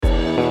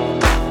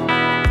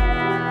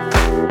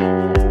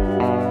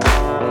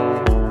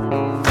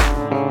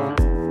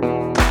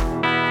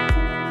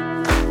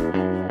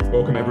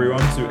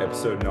everyone to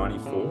episode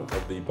 94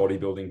 of the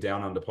Bodybuilding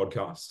Down Under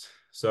podcast.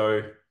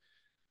 So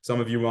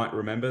some of you might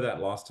remember that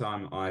last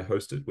time I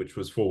hosted, which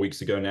was 4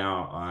 weeks ago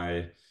now,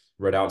 I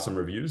read out some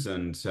reviews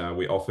and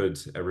we offered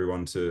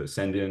everyone to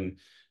send in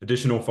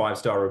additional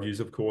 5-star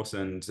reviews, of course,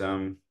 and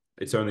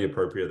it's only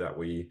appropriate that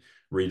we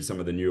read some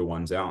of the newer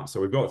ones out.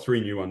 So we've got 3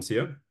 new ones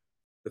here.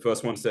 The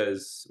first one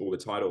says, or the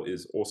title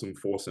is Awesome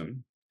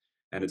Foursome.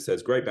 And it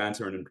says, great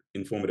banter and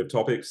informative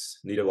topics.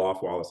 Need a laugh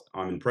while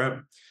I'm in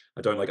prep.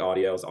 I don't like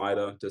RDLs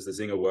either. Does the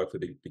zinger work for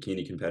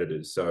bikini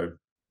competitors? So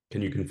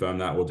can you confirm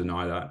that or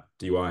deny that,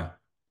 DY?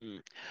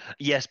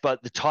 Yes,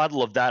 but the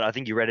title of that, I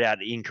think you read it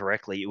out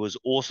incorrectly. It was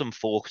Awesome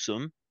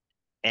Foursome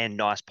and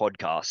Nice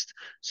Podcast.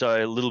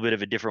 So a little bit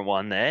of a different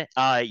one there.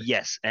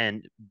 Yes,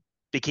 and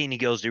bikini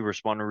girls do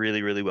respond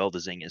really, really well to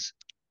zingers.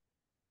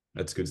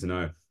 That's good to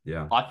know.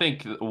 Yeah. I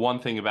think one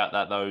thing about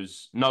that, though,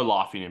 is no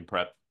laughing in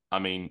prep. I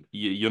mean,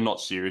 you're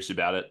not serious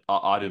about it.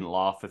 I didn't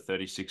laugh for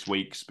 36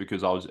 weeks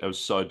because I was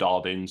so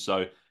dialed in.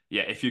 So,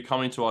 yeah, if you're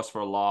coming to us for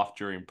a laugh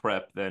during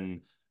prep,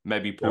 then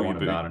maybe pull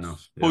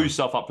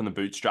yourself up in the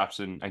bootstraps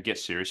and get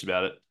serious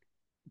about it.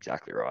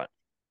 Exactly right.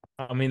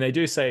 I mean, they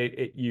do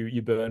say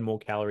you burn more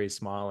calories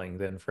smiling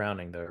than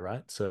frowning, though,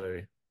 right?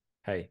 So,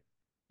 hey.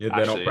 Yeah,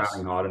 they're not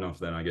frowning hard enough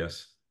then, I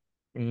guess.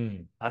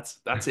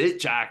 That's it,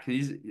 Jack.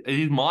 His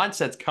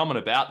mindset's coming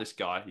about, this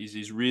guy.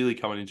 He's really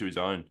coming into his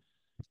own.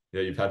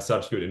 Yeah, you've had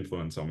such good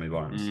influence on me,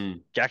 Lawrence.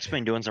 Jack's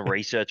been doing some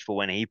research for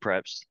when he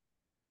preps.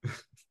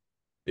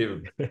 He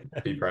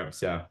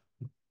preps, yeah.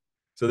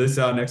 So this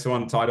next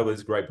one, title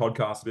is Great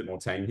Podcast, a bit more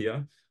tame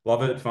here.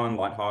 Love it, fun,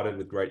 lighthearted,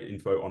 with great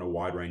info on a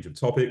wide range of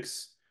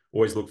topics.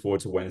 Always look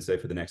forward to Wednesday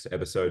for the next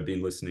episode.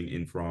 Been listening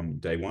in from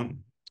day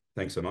one.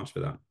 Thanks so much for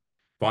that.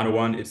 Final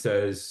one, it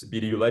says,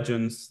 BDU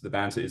Legends, the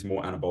banter is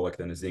more anabolic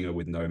than a zinger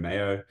with no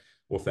mayo,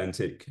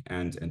 authentic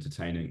and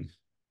entertaining.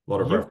 A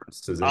lot of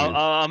reference to zinger.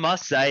 I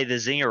must say the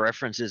zinger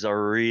references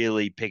are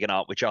really picking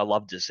up, which I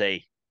love to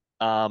see.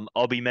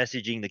 I'll be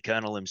messaging the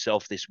Colonel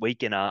himself this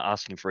week and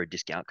asking for a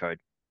discount code.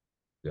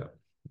 Yeah,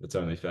 that's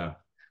only fair.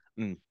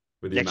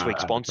 Next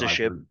week's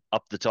sponsorship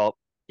up the top.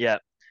 Yeah.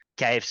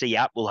 KFC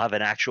app will have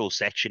an actual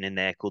section in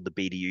there called the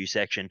BDU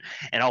section,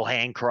 and I'll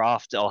have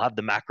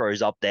the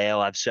macros up there.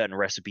 I'll have certain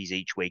recipes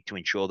each week to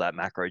ensure that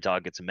macro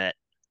targets are met.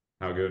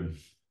 How good.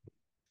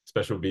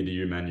 Special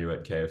BDU menu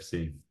at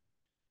KFC.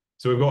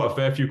 So we've got a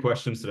fair few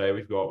questions today.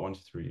 We've got 1, 2,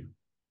 3.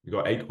 We've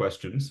got 8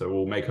 questions, so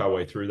we'll make our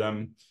way through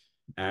them.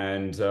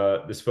 And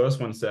this first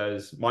one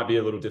says, might be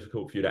a little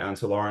difficult for you to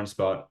answer, Lawrence,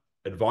 but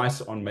advice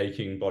on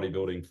making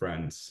bodybuilding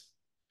friends.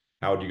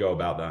 How would you go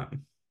about that?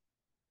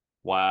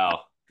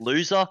 Wow.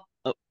 Loser?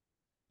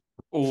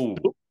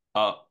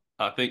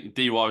 I think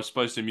DY was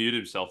supposed to mute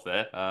himself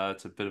there.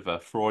 It's a bit of a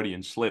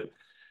Freudian slip.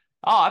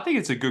 I think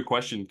it's a good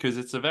question because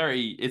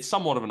it's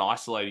somewhat of an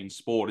isolating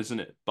sport,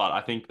 isn't it? But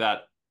I think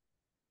that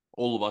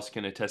all of us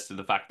can attest to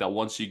the fact that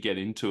once you get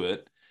into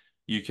it,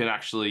 you can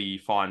actually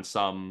find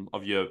some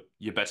of your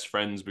best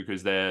friends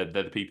because they're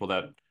the people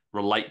that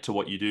relate to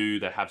what you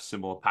do. They have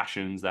similar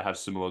passions. They have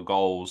similar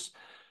goals.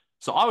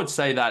 So I would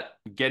say that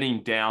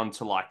getting down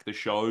to like the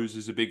shows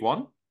is a big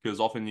one because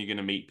often you're going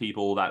to meet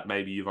people that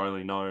maybe you've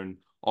only known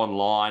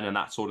online and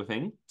that sort of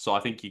thing. So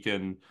I think you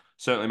can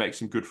certainly make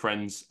some good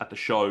friends at the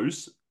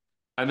shows.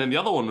 And then the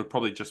other one would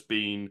probably just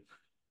be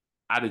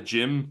at a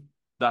gym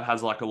that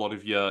has like a lot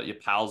of your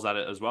pals at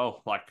it as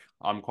well. Like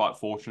I'm quite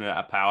fortunate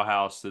at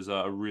Powerhouse. There's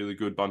a really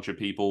good bunch of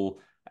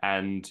people.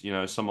 And, you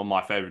know, some of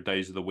my favorite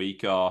days of the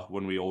week are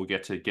when we all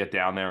get to get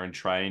down there and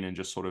train and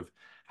just sort of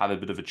have a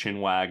bit of a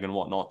chin wag and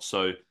whatnot.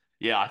 So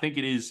yeah, I think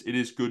it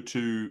is good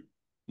to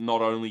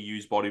not only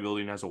use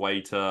bodybuilding as a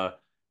way to,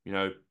 you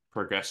know,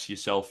 progress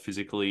yourself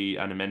physically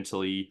and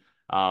mentally,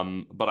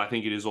 but I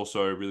think it is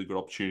also a really good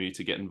opportunity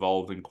to get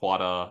involved in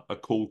quite a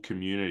cool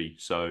community.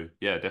 So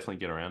yeah, definitely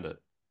get around it.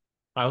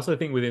 I also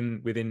think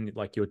within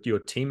like your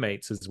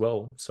teammates as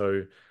well.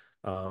 So,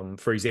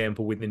 for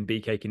example, within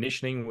BK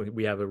conditioning,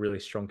 we have a really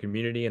strong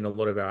community, and a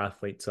lot of our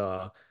athletes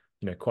are,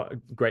 you know, quite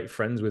great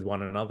friends with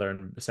one another,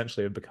 and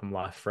essentially have become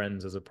life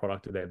friends as a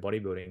product of their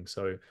bodybuilding.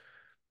 So,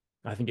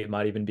 I think it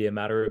might even be a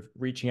matter of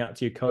reaching out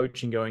to your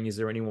coach and going, is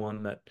there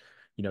anyone that,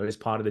 you know, is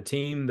part of the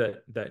team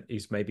that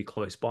is maybe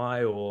close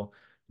by, or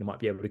you might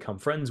be able to become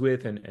friends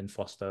with and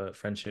foster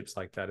friendships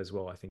like that as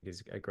well, I think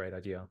is a great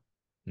idea.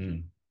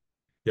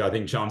 Yeah, I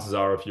think chances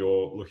are if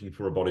you're looking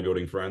for a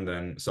bodybuilding friend,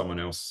 then someone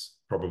else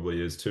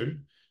probably is too,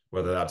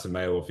 whether that's a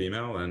male or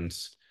female. And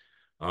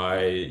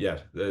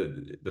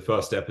the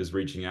first step is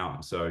reaching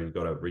out. So you've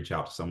got to reach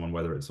out to someone,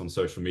 whether it's on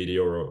social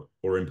media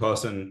or in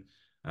person.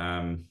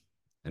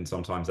 And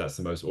sometimes that's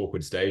the most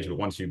awkward stage. But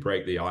once you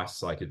break the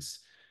ice,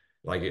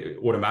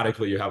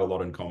 automatically you have a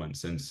lot in common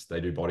since they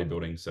do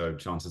bodybuilding. So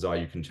chances are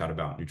you can chat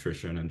about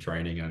nutrition and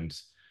training and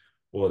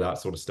all of that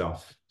sort of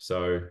stuff.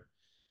 So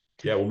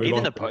yeah, we'll move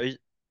on.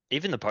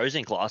 Even the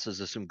posing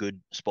classes are some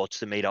good spots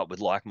to meet up with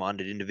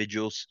like-minded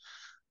individuals.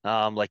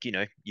 Like, you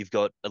know, you've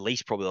got at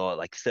least probably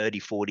like 30,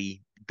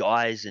 40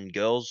 guys and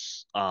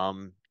girls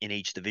in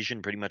each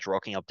division, pretty much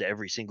rocking up to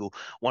every single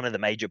one of the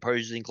major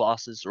posing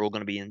classes. Are all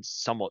going to be in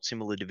somewhat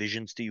similar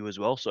divisions to you as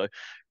well. So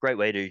great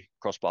way to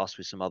cross paths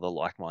with some other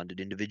like-minded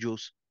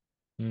individuals.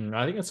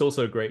 I think it's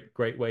also a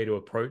great way to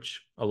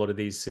approach a lot of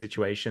these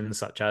situations,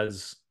 such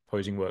as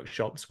posing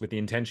workshops, with the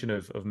intention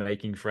of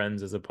making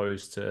friends, as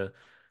opposed to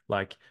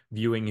like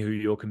viewing who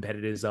your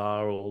competitors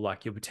are or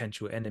like your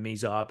potential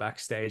enemies are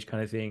backstage,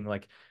 kind of thing.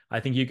 Like, I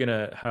think you're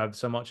gonna have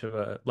so much of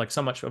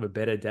a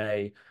better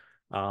day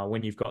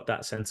when you've got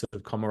that sense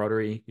of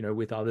camaraderie,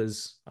 with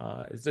others.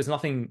 There's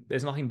nothing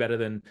better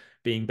than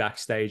being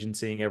backstage and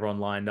seeing everyone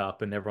lined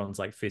up and everyone's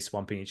like fist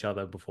bumping each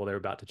other before they're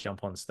about to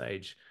jump on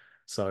stage.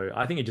 So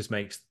I think it just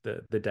makes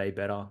the day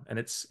better, and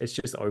it's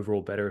just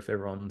overall better if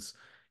everyone's,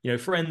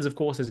 friends. Of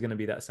course, there's going to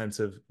be that sense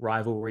of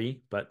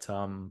rivalry, but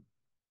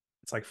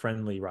it's like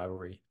friendly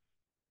rivalry.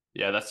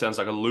 Yeah, that sounds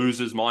like a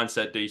loser's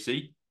mindset,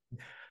 DC.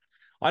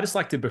 I just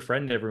like to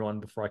befriend everyone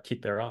before I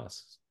kick their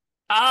ass.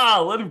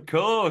 Let him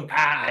cook.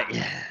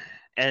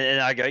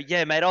 And I go,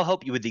 yeah, mate, I'll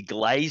help you with the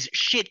glaze.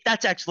 Shit,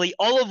 that's actually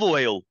olive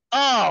oil.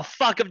 Oh,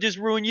 fuck, I've just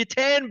ruined your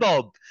tan,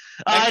 Bob.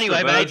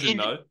 Anyway, virgin,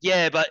 mate.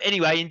 Yeah, but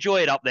anyway,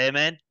 enjoy it up there,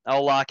 man.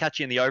 I'll catch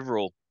you in the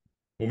overall.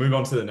 We'll move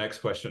on to the next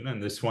question.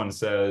 And this one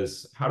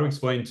says, how to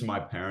explain to my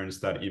parents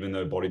that even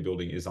though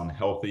bodybuilding is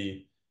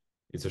unhealthy,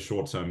 it's a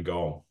short-term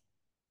goal?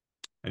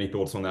 Any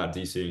thoughts on that,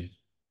 DC?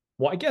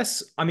 Well,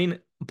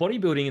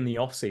 bodybuilding in the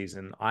off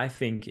season, I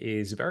think,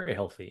 is very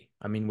healthy.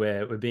 I mean,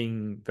 we're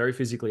being very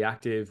physically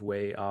active.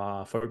 We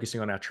are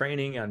focusing on our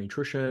training, our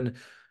nutrition,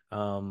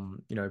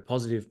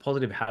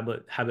 positive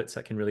habits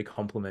that can really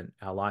complement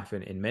our life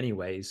in many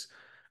ways.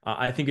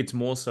 I think it's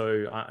more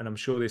so, and I'm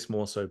sure this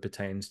more so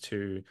pertains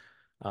to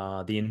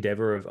the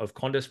endeavor of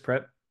contest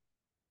prep.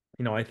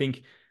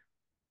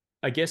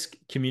 I guess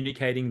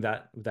communicating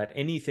that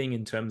anything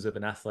in terms of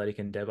an athletic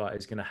endeavor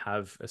is going to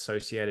have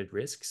associated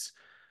risks,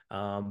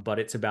 but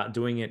it's about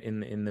doing it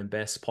in the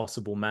best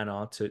possible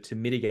manner to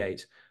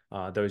mitigate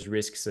those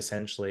risks,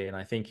 essentially. And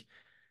I think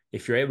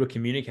if you're able to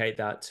communicate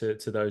that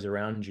to those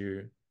around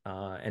you,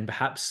 and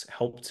perhaps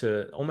help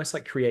to almost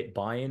like create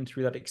buy-in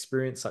through that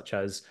experience, such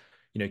as,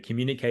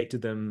 communicate to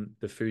them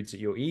the foods that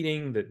you're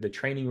eating, the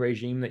training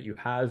regime that you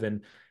have,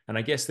 and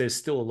I guess there's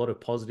still a lot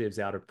of positives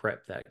out of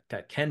prep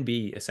that can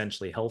be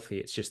essentially healthy.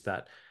 It's just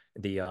that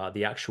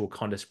the actual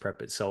contest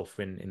prep itself,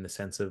 in the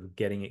sense of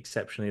getting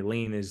exceptionally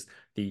lean, is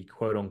the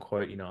quote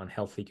unquote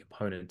unhealthy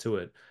component to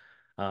it.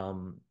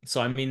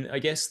 So I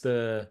guess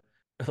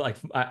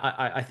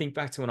I think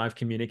back to when I've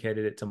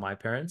communicated it to my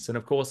parents, and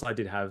of course I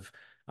did have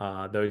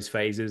those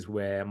phases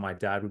where my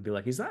dad would be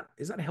like, is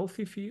that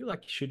healthy for you?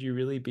 Like, should you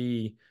really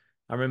be?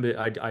 I remember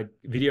I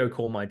video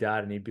call my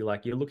dad and he'd be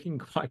like, you're looking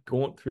quite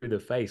gaunt through the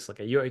face. Like,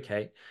 are you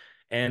okay?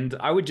 And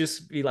I would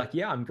just be like,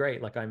 yeah, I'm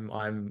great. Like,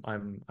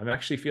 I'm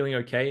actually feeling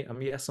okay.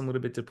 Yes, I'm a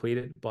little bit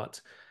depleted, but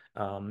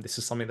this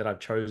is something that I've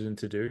chosen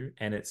to do,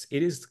 and it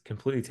is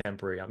completely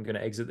temporary. I'm going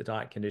to exit the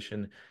diet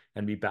condition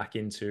and be back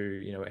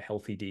into a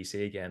healthy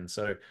DC again.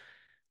 So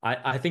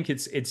I think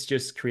it's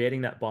just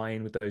creating that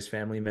buy-in with those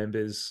family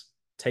members,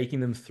 taking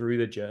them through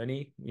the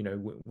journey,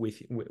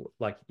 with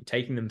like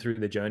taking them through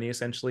the journey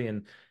essentially,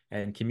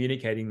 and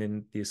communicating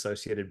them the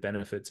associated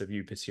benefits of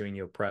you pursuing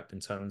your prep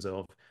in terms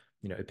of,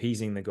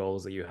 appeasing the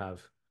goals that you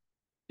have.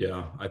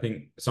 Yeah, I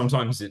think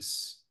sometimes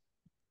it's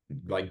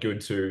like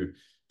good to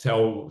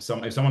tell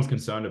if someone's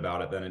concerned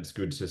about it, then it's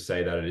good to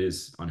say that it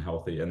is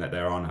unhealthy and that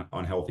there are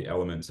unhealthy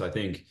elements. I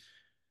think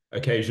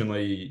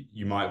occasionally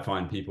you might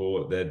find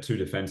people, they're too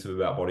defensive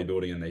about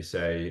bodybuilding and they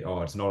say,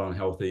 oh, it's not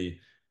unhealthy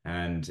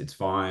and it's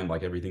fine,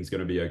 like everything's going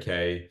to be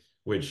okay,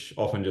 which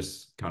often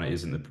just kind of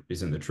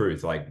isn't the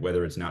truth. Like,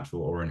 whether it's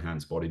natural or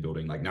enhanced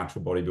bodybuilding, like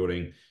natural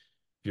bodybuilding,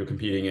 if you're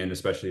competing in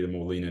especially the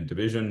more leaner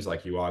divisions,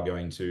 like, you are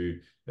going to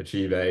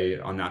achieve a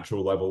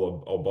unnatural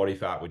level of body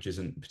fat, which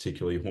isn't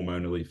particularly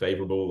hormonally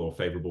favorable or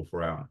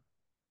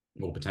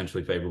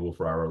potentially favorable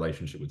for our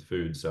relationship with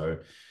food. So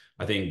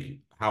I think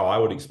how I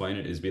would explain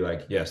it is be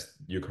like, yes,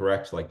 you're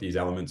correct. Like, these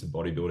elements of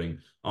bodybuilding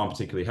aren't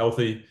particularly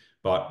healthy,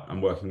 but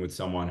I'm working with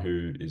someone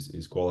who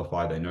is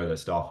qualified. They know their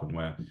stuff, and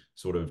we're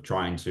sort of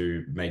trying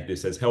to make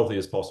this as healthy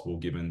as possible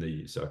given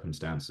the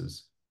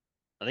circumstances.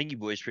 I think you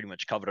boys pretty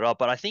much covered it up,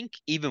 but I think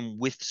even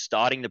with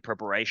starting the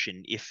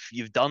preparation, if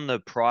you've done the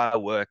prior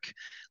work,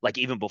 like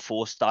even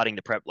before starting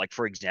the prep, like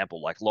for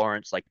example, like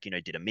Lawrence, like,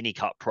 did a mini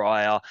cut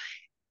prior,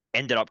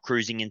 ended up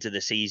cruising into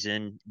the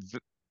season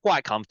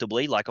quite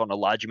comfortably, like on a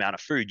large amount of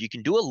food, you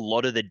can do a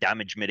lot of the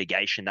damage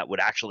mitigation that would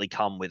actually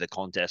come with a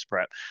contest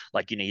prep.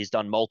 Like, he's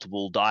done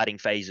multiple dieting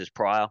phases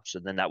prior, so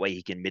then that way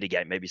he can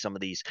mitigate maybe some of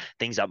these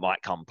things that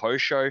might come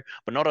post show.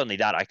 But not only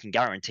that, I can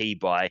guarantee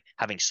by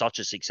having such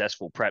a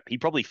successful prep, he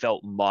probably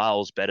felt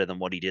miles better than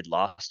what he did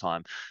last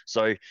time.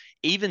 So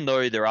even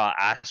though there are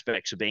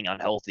aspects of being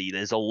unhealthy,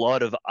 there's a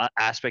lot of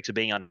aspects of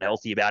being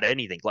unhealthy about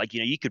anything. Like,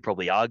 you could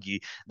probably argue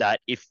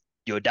that if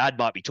your dad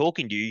might be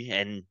talking to you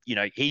and,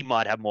 he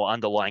might have more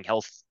underlying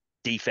health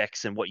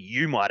defects than what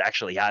you might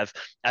actually have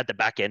at the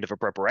back end of a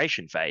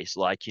preparation phase.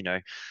 Like,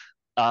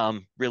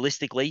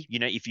 realistically,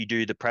 if you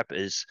do the prep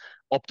as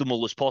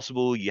optimal as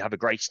possible, you have a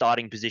great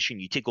starting position,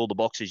 you tick all the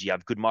boxes, you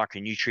have good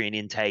micronutrient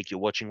intake, you're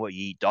watching what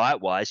you eat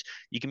diet-wise,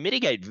 you can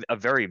mitigate a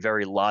very,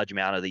 very large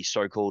amount of these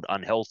so-called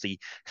unhealthy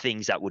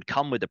things that would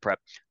come with the prep,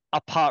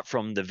 apart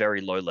from the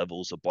very low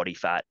levels of body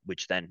fat,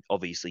 which then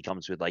obviously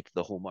comes with like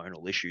the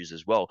hormonal issues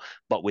as well.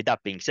 But with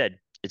that being said,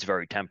 it's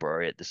very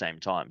temporary at the same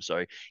time.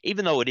 So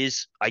even though it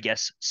is, I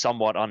guess,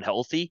 somewhat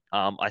unhealthy,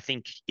 I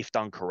think if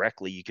done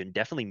correctly, you can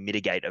definitely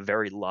mitigate a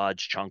very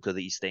large chunk of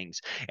these things.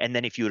 And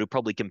then if you were to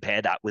probably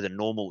compare that with a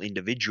normal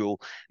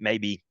individual,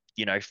 maybe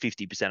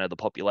 50% of the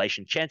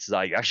population, chances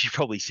are you're actually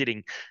probably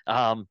sitting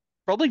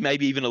probably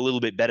maybe even a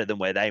little bit better than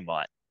where they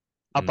might,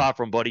 apart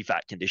from body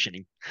fat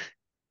conditioning.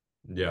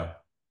 Yeah.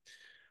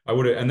 I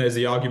would, and there's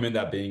the argument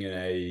that being in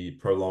a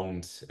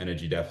prolonged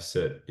energy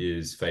deficit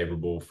is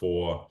favorable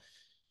for,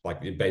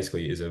 like, it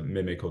basically is a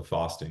mimic of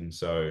fasting.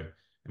 So,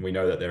 and we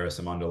know that there are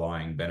some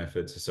underlying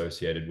benefits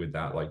associated with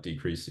that, like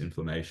decreased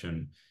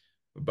inflammation.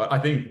 But I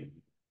think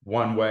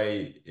one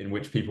way in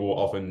which people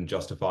often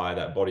justify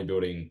that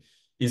bodybuilding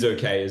is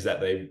okay is that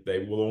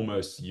they will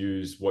almost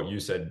use what you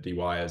said,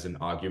 DY, as an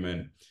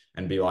argument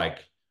and be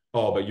like,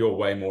 oh, but you're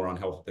way more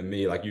unhealthy than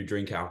me. Like, you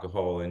drink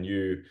alcohol and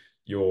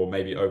you're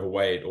maybe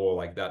overweight, or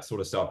like that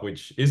sort of stuff,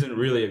 which isn't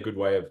really a good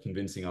way of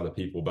convincing other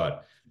people.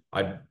 But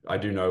I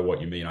do know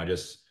what you mean.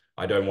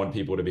 I don't want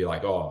people to be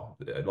like, oh,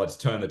 let's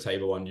turn the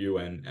table on you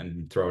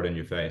and throw it in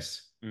your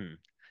face.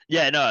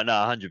 Yeah, no,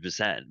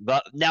 100%.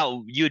 But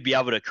now you would be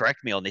able to correct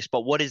me on this,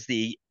 but what is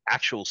the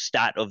actual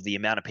stat of the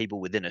amount of people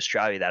within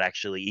Australia that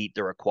actually eat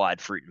the required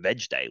fruit and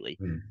veg daily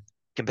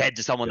compared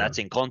to someone that's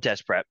in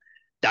contest prep?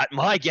 That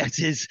my guess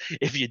is,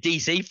 if you're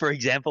DC, for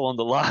example, on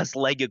the last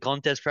leg of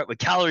contest prep where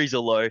calories are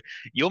low,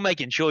 you're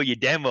making sure you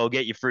damn well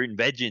get your fruit and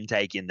veg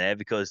intake in there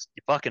because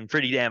you're fucking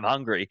pretty damn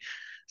hungry.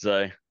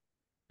 So,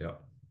 yeah,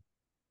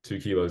 2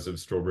 kilos of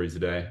strawberries a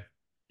day.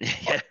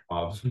 Yeah.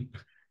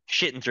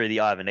 Shitting through the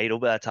eye of a needle,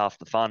 but that's half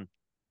the fun.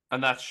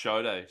 And that's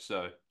show day,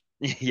 so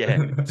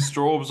yeah.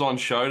 Straws on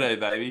show day,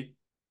 baby.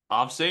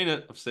 I've seen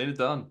it. I've seen it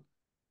done.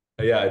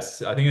 Yeah, I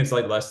think it's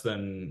like less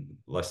than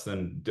or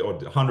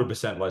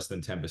 100% less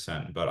than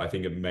 10%, but I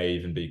think it may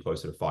even be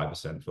closer to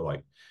 5% for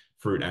like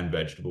fruit and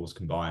vegetables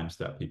combined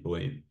that people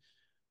eat.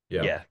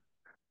 Yeah.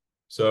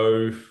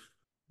 So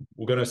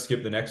we're gonna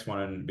skip the next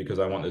one because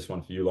I want this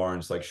one for you,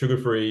 Lawrence. Like,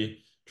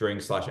 sugar-free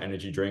drinks /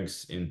 energy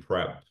drinks in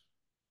prep.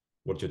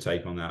 What's your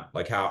take on that?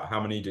 Like, how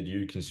many did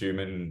you consume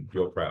in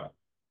your prep?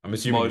 I'm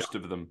assuming most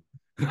of them.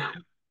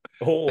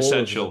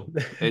 Essential.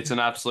 It's an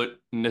absolute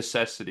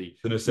necessity.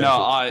 It's an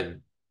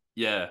essential.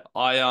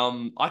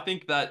 I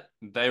think that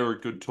they are a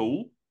good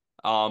tool,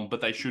 but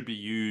they should be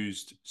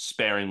used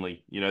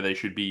sparingly. They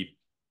should be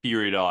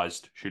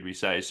periodized, should we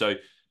say. So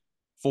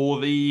for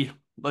the,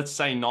 let's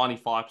say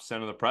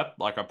 95% of the prep,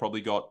 like, I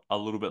probably got a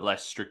little bit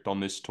less strict on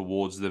this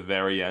towards the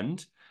very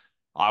end.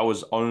 I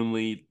was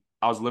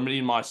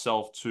limiting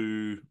myself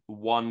to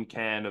 1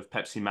 can of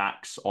Pepsi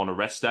Max on a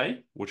rest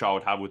day, which I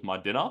would have with my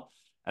dinner.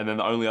 And then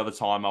the only other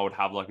time I would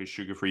have like a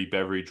sugar-free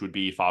beverage would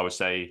be if I was,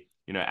 say,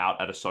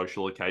 out at a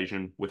social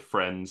occasion with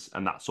friends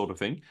and that sort of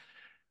thing.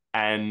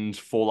 And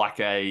for like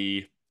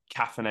a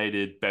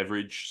caffeinated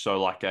beverage, so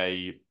like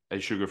a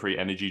sugar-free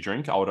energy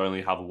drink, I would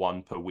only have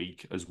 1 per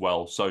week as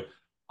well. So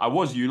I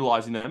was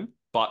utilizing them,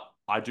 but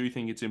I do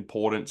think it's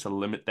important to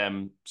limit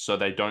them so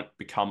they don't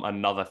become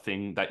another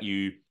thing that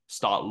you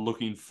start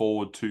looking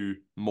forward to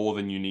more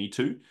than you need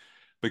to.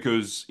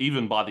 Because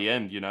even by the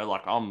end,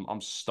 like,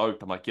 I'm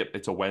stoked. I'm like, yep,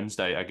 it's a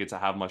Wednesday. I get to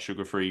have my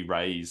sugar-free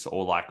Rays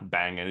or like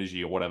Bang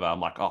Energy or whatever. I'm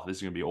like, oh, this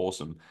is gonna be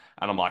awesome.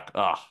 And I'm like,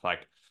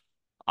 like,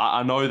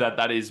 I know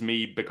that is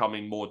me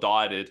becoming more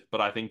dieted, but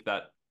I think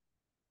that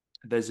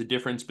there's a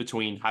difference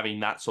between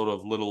having that sort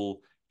of little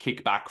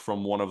kickback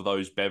from one of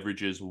those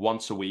beverages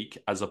once a week,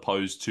 as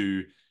opposed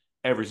to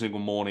every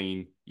single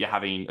morning you're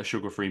having a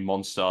sugar-free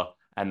Monster,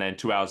 and then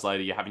 2 hours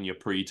later you're having your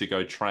pre to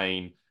go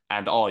train.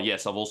 And, oh,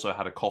 yes, I've also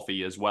had a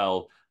coffee as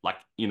well. Like,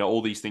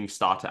 all these things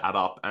start to add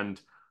up. And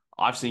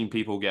I've seen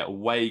people get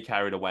way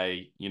carried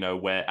away,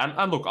 where,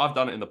 and look, I've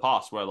done it in the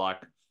past where,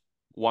 like,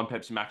 1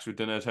 Pepsi Max with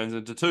dinner turns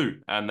into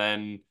 2, and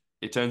then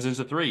it turns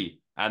into 3.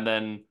 And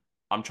then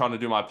I'm trying to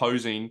do my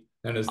posing.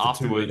 And it's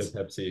afterwards. The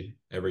 2-liter Pepsi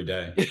every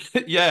day.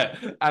 Yeah.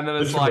 And then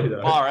it's Literally,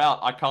 like, far out.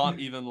 I can't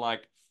even,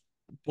 like,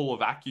 pull a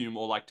vacuum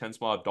or, like, tense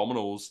my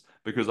abdominals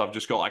because I've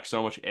just got, like,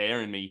 so much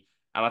air in me.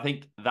 And I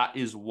think that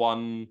is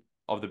one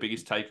of the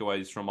biggest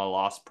takeaways from my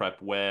last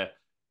prep, where,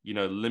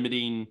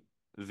 limiting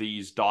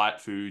these diet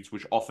foods,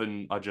 which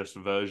often are just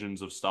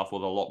versions of stuff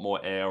with a lot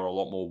more air or a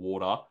lot more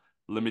water,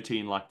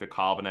 limiting like the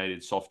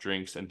carbonated soft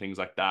drinks and things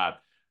like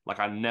that. Like,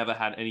 I never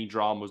had any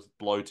dramas with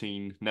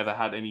bloating, never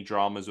had any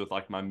dramas with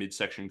like my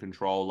midsection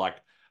control. Like,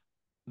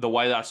 the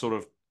way that sort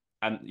of,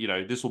 and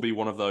this will be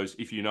one of those,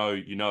 if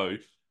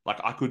like,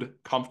 I could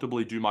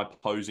comfortably do my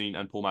posing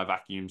and pull my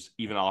vacuums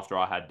even after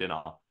I had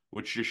dinner,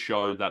 which just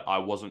showed that I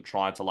wasn't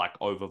trying to like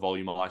over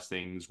volumize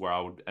things where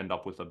I would end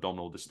up with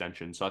abdominal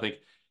distension. So I think,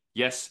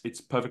 yes, it's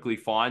perfectly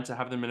fine to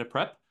have them in a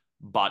prep,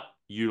 but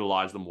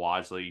utilize them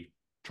wisely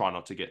try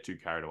not to get too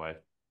carried away.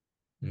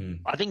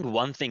 I think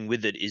one thing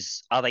with it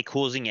is, are they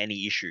causing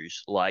any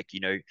issues? Like,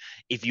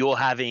 if you're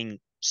having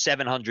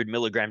 700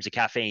 milligrams of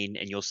caffeine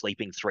and you're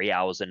sleeping 3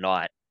 hours a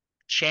night,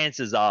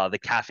 chances are the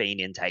caffeine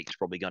intake is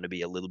probably going to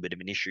be a little bit of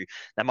an issue.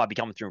 That might be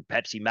coming through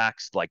Pepsi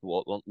Max, like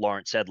what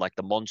Lawrence said, like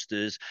the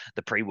Monsters,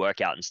 the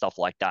pre-workout and stuff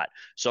like that.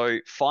 So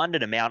find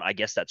an amount, I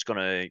guess, that's going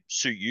to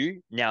suit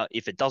you. Now,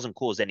 if it doesn't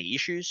cause any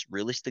issues,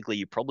 realistically,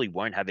 you probably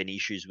won't have any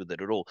issues with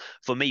it at all.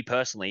 For me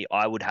personally,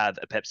 I would have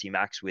a Pepsi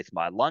Max with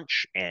my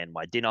lunch and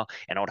my dinner,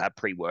 and I would have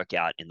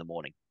pre-workout in the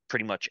morning.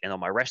 Pretty much, and on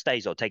my rest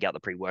days, I'll take out the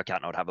pre-workout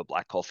and I would have a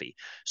black coffee.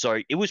 So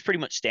it was pretty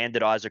much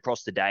standardized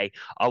across the day.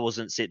 I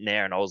wasn't sitting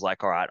there and I was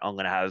like, all right, I'm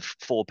going to have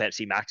 4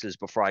 Pepsi Maxes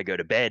before I go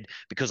to bed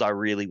because I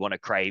really want to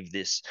crave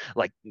this,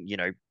 like,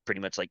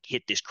 pretty much like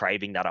hit this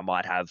craving that I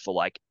might have for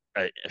like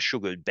a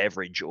sugared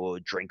beverage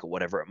or drink or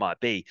whatever it might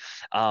be.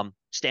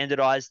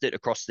 Standardized it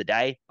across the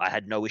day. I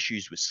had no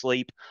issues with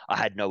sleep. I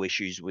had no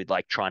issues with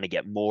like trying to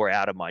get more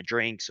out of my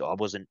drinks. So I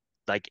wasn't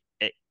like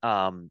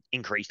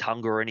increased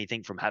hunger or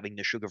anything from having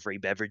the sugar-free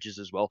beverages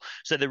as well.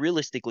 So they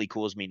realistically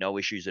caused me no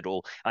issues at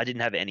all. I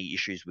didn't have any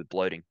issues with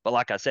bloating. But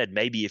like I said,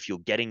 maybe if you're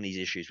getting these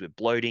issues with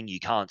bloating, you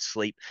can't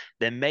sleep,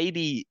 then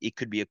maybe it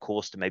could be a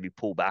course to maybe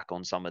pull back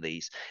on some of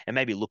these and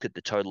maybe look at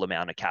the total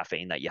amount of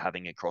caffeine that you're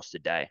having across the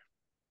day.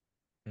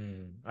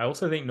 I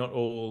also think not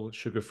all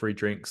sugar-free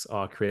drinks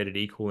are created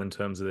equal in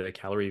terms of their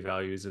calorie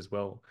values as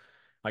well.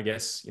 I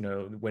guess,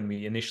 when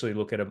we initially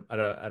look at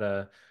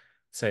a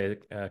say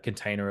a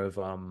container of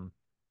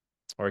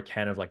or a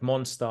can of like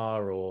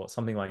Monster or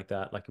something like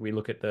that, like we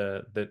look at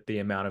the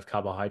amount of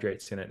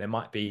carbohydrates in it, it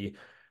might be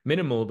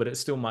minimal, but it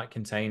still might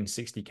contain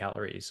 60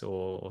 calories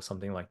or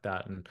something like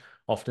that. And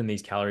often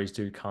these calories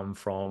do come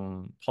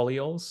from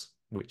polyols,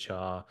 which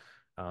are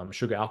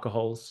sugar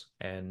alcohols,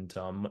 and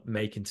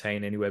may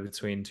contain anywhere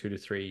between 2 to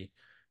 3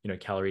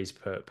 calories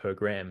per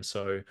gram.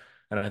 So,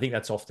 and I think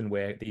that's often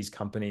where these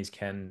companies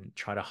can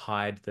try to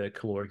hide the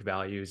caloric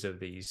values of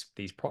these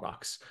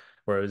products.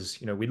 Whereas,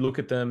 we'd look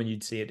at them and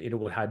you'd see it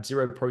will have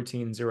 0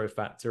 protein, 0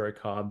 fat, 0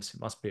 carbs. It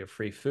must be a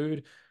free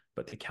food,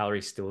 but the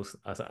calories still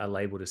are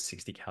labeled as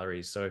 60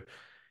 calories. So,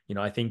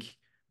 I think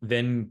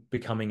then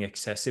becoming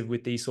excessive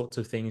with these sorts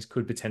of things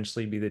could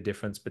potentially be the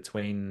difference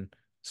between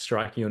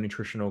striking your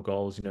nutritional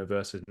goals,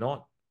 versus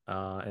not.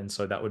 And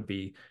so that would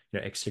be,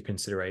 extra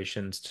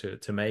considerations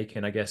to make.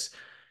 And I guess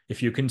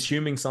if you're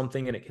consuming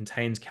something and it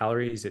contains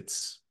calories,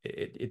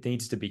 it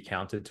needs to be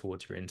counted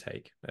towards your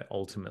intake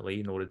ultimately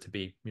in order to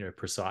be,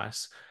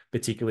 precise,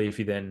 particularly if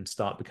you then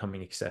start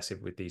becoming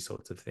excessive with these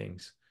sorts of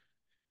things.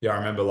 Yeah, I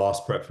remember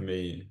last prep for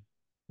me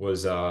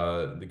was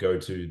the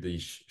go-to, the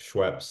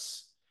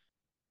Schweppes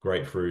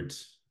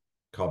grapefruit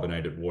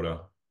carbonated water,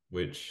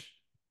 which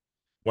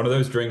one of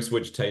those drinks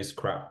which tastes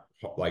crap,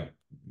 like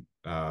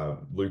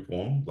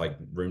lukewarm, like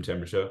room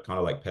temperature, kind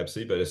of like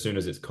Pepsi, but as soon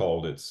as it's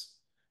cold, it's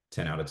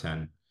 10 out of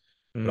 10.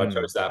 But I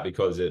chose that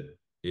because it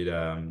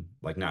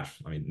like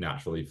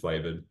naturally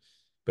flavored,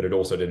 but it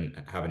also didn't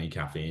have any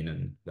caffeine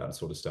and that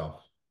sort of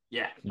stuff.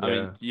 Yeah. I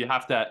mean, you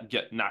have to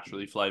get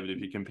naturally flavored if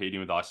you're competing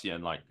with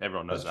ICN, like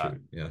everyone knows that. True.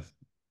 Yes.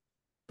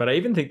 But I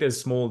even think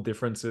there's small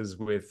differences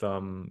with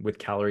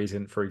calories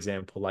in, for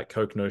example, like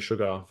Coke no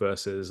sugar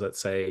versus, let's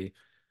say,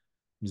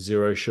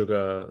 zero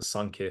sugar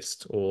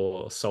Sunkist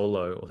or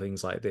Solo or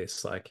things like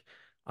this. Like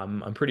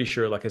I'm pretty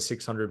sure like a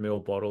 600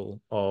 ml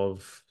bottle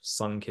of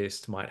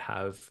Sunkist might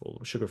have,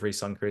 or sugar-free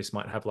Sunkist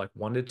might have like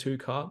 1 to 2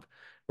 carb,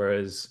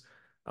 whereas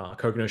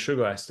Coke no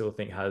sugar I still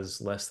think has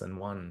less than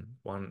one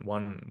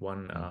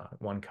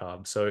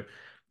carb. So,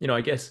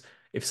 I guess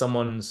if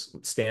someone's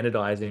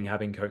standardizing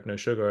having Coke no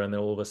sugar and then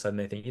all of a sudden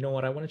they think,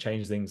 what, I want to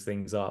change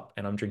things up,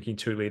 and I'm drinking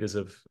 2 liters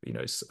of,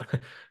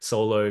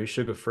 Solo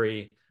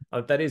sugar-free,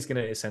 that is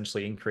going to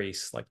essentially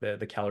increase like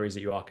the calories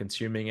that you are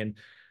consuming. And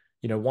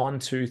 1,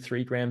 2,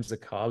 3 grams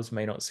of carbs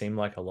may not seem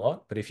like a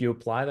lot, but if you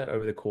apply that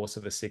over the course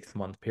of a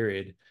 6-month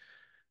period,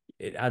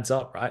 it adds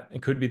up, right?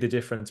 It could be the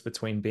difference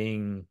between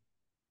being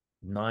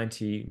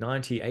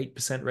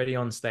 98% ready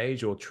on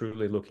stage or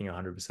truly looking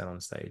 100%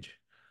 on stage.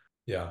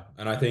 Yeah,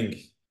 and I think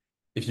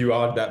if you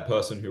are that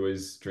person who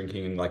is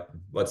drinking, like,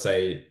 let's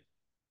say,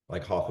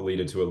 like half a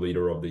liter to a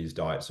liter of these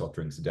diet soft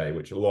drinks a day,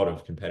 which a lot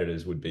of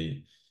competitors would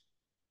be,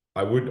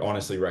 I would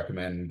honestly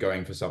recommend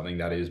going for something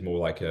that is more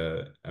like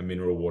a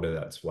mineral water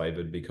that's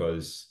flavored,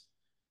 because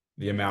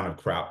the amount of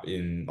crap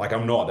in, like,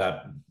 I'm not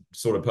that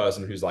sort of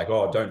person who's like,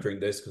 oh, don't drink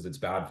this because it's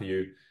bad for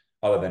you,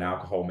 other than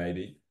alcohol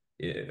maybe,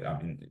 I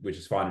mean, which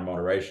is fine in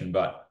moderation,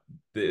 but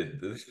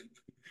the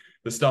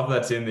stuff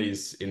that's in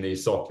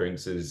these soft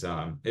drinks is,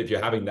 if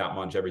you're having that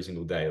much every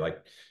single day,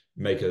 like,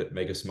 make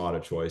a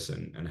smarter choice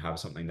and have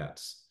something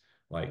that's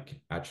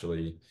like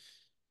actually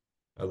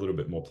a little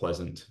bit more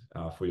pleasant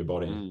for your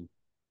body.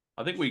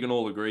 I think we can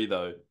all agree,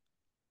 though,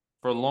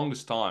 for the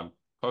longest time,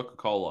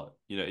 Coca-Cola,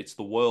 it's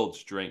the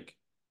world's drink,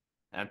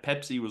 and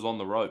Pepsi was on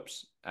the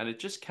ropes, and it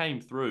just came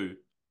through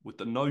with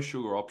the no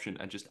sugar option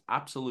and just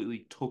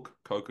absolutely took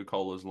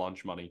Coca-Cola's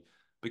lunch money,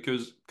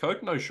 because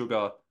Coke no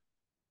sugar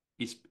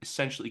is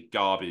essentially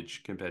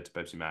garbage compared to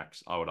Pepsi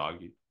Max, I would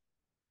argue.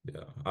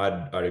 Yeah,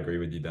 I'd agree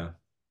with you there.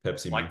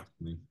 Pepsi Like,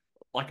 Max.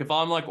 like if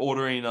I'm like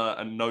ordering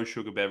a no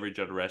sugar beverage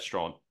at a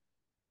restaurant,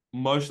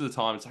 most of the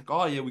time it's like,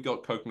 oh yeah, we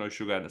got Coke no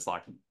sugar, and it's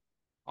like,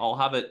 I'll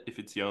have it if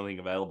it's the only thing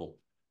available.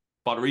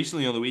 But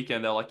recently on the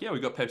weekend, they're like, yeah, we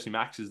got Pepsi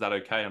Max. Is that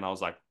okay? And I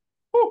was like,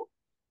 whew,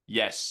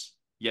 yes,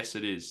 yes,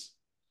 it is.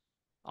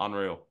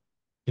 Unreal.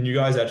 Can you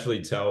guys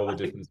actually tell the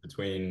difference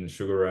between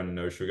sugar and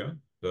no sugar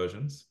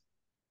versions?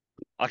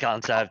 I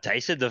can't say I've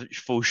tasted the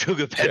full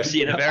sugar Yeah.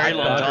 Pepsi in a very I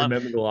long can't time.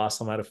 remember the last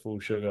time I had a full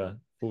sugar.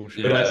 But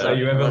Yeah. are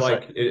you ever Unless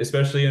like,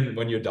 especially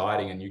when you're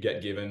dieting and you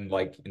get given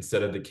like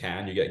instead of the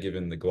can, you get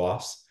given the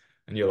glass,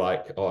 and you're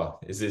like, oh,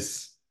 is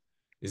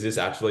this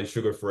actually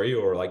sugar free,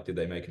 or like did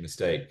they make a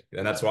mistake?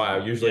 And that's why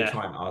I usually Yeah.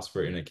 try and ask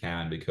for it in a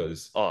can,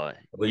 because Oh, at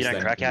you least don't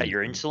then you crack can out be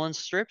your sure. insulin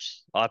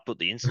strips? I put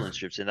the insulin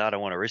strips in there. I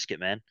don't want to risk it,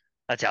 man.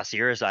 That's how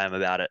serious I am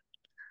about it.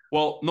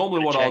 Well,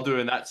 normally Gotta what I'll check. do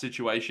in that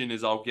situation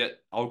is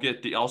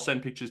I'll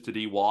send pictures to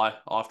DY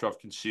after I've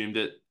consumed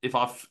it. If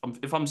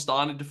I'm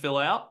starting to fill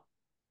out,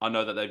 I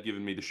know that they've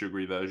given me the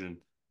sugary version.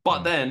 But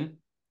Mm. then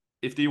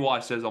if DY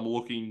says I'm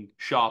looking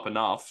sharp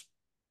enough,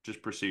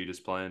 just proceed as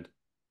planned.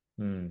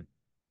 Hmm.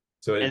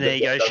 So And it there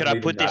you go. Should doesn't I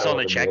even put this matter on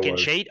what the the meal check-in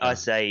was. sheet? I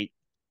say,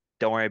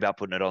 don't worry about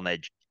putting it on there.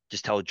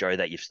 Just tell Joe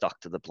that you've stuck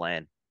to the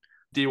plan.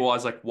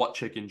 DY's like, what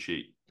chicken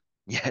sheet?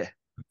 Yeah.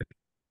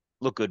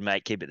 Look good,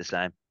 mate. Keep it the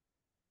same.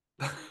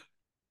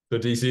 So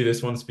DC,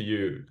 this one's for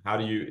you. How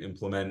do you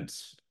implement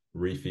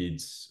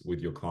refeeds with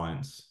your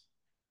clients?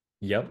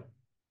 Yep.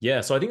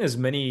 Yeah. So I think there's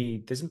many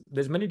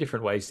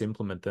different ways to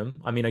implement them.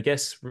 I mean, I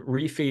guess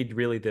refeed,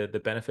 really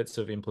the benefits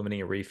of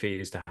implementing a refeed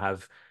is to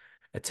have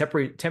a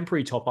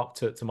temporary top up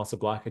to muscle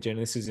glycogen.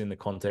 This is in the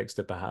context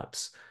of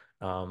perhaps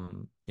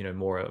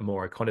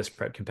more a contest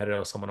prep competitor,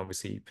 or someone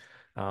obviously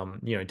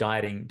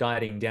dieting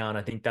down.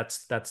 I think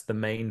that's the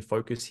main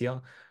focus here.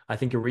 I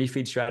think a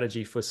refeed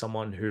strategy for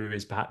someone who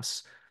is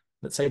perhaps,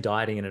 let's say,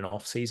 dieting in an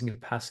off-season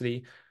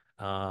capacity,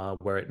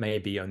 where it may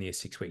be only a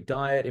 6-week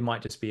diet. It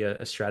might just be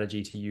a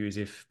strategy to use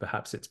if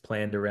perhaps it's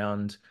planned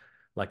around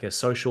like a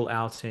social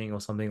outing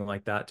or something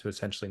like that, to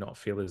essentially not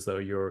feel as though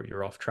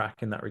you're off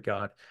track in that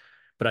regard.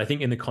 But I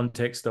think in the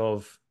context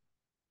of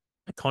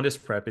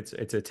contest prep,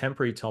 it's a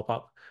temporary top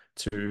up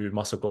to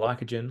muscle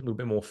glycogen, a little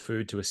bit more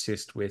food to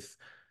assist with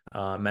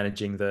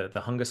managing the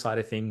hunger side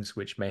of things,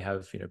 which may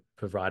have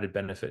provided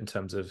benefit in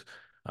terms of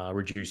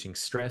reducing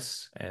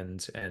stress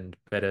and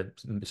better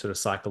sort of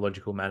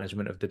psychological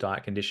management of the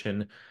diet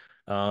condition.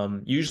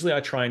 Usually,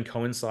 I try and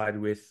coincide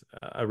with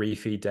a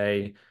refeed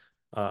day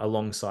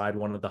alongside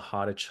one of the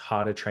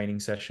harder training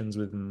sessions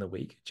within the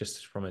week,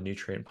 just from a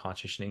nutrient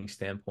partitioning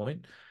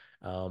standpoint.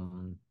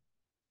 Um,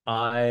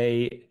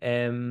 I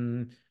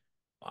am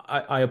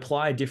I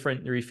apply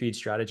different refeed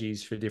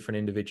strategies for different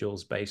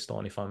individuals based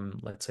on if I'm,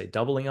 let's say,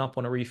 doubling up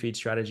on a refeed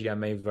strategy. I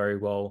may very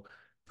well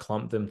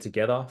clump them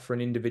together for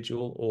an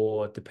individual,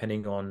 or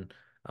depending on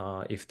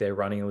if they're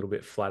running a little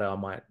bit flatter, I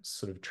might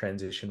sort of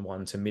transition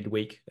one to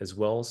midweek as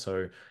well.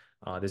 So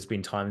there's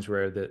been times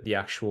where the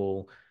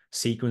actual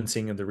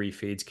sequencing of the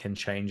refeeds can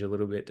change a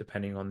little bit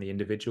depending on the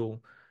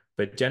individual.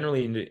 But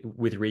generally,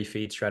 with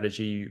refeed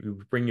strategy,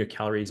 you bring your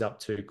calories up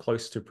to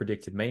close to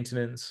predicted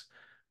maintenance,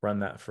 run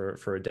that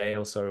for a day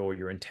or so, or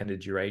your intended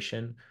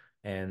duration,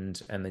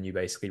 and then you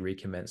basically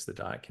recommence the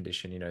diet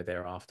condition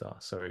thereafter.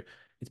 So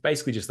it's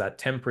basically just that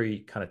temporary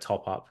kind of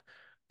top up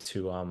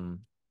to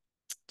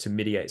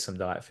mitigate some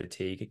diet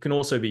fatigue. It can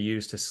also be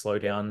used to slow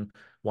down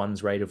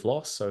one's rate of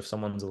loss. So if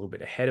someone's a little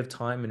bit ahead of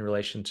time in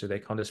relation to their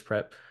contest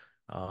prep,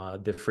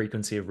 the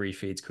frequency of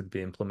refeeds could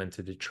be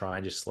implemented to try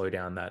and just slow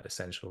down that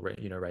essential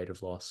rate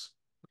of loss.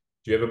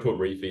 Do you ever put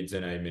refeeds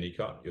in a mini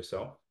cut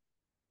yourself?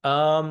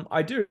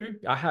 I do.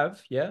 I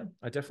have. Yeah,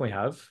 I definitely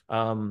have.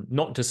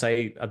 Not to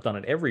say I've done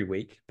it every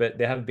week, but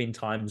there have been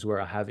times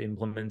where I have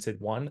implemented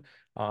one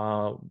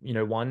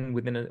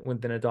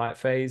within a diet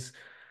phase.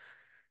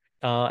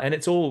 And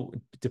it's all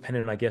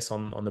dependent, I guess,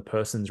 on the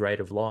person's rate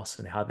of loss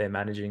and how they're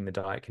managing the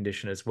diet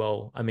condition as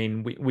well. I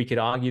mean, we could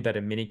argue that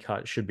a mini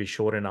cut should be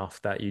short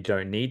enough that you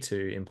don't need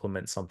to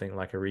implement something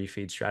like a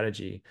refeed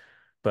strategy.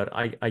 But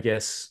I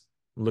guess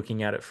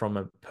looking at it from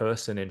a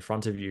person in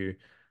front of you,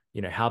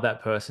 how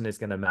that person is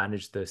going to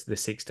manage the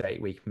 6 to 8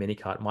 week mini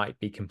cut might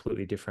be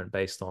completely different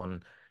based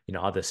on,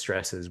 other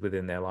stresses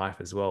within their life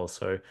as well.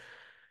 So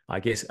I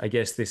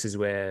guess this is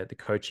where the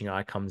coaching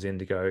eye comes in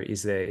to go,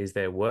 is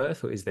there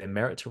worth or is there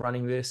merit to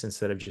running this,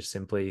 instead of just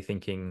simply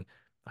thinking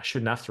I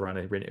shouldn't have to run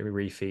a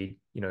refeed.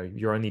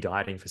 You're only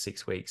dieting for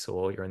 6 weeks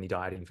or you're only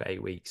dieting for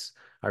 8 weeks.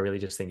 I really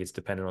just think it's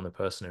dependent on the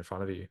person in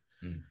front of you.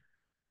 Mm.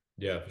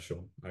 Yeah, for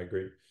sure. I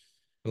agree.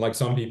 And like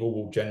some people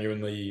will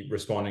genuinely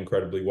respond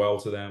incredibly well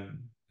to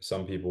them.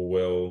 Some people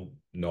will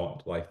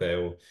not. Like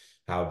they'll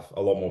have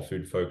a lot more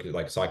food focus,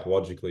 like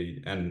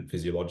psychologically and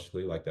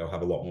physiologically, like they'll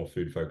have a lot more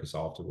food focus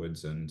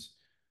afterwards. And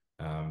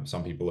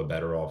some people are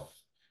better off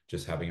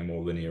just having a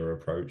more linear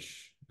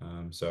approach.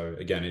 So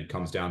again, it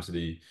comes down to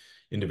the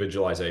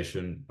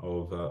individualization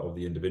of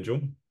the individual.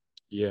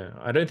 Yeah,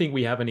 I don't think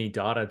we have any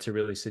data to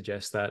really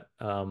suggest that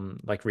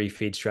like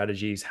refeed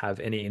strategies have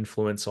any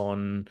influence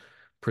on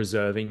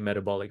preserving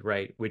metabolic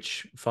rate,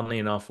 which funnily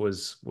enough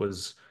was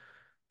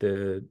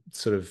the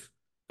sort of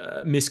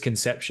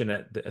misconception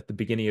at the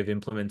beginning of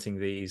implementing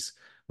these,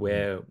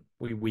 where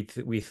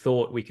we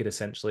thought we could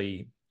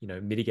essentially,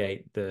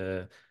 mitigate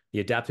the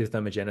adaptive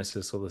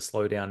thermogenesis or the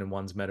slowdown in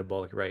one's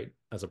metabolic rate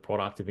as a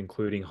product of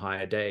including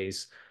higher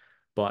days.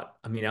 But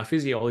I mean, our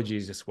physiology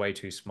is just way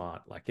too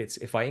smart. Like,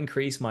 if I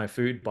increase my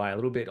food by a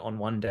little bit on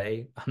one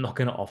day, I'm not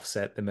going to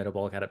offset the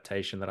metabolic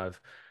adaptation that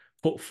I've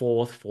put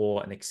forth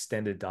for an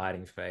extended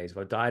dieting phase. If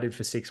I dieted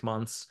for 6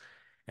 months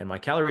and my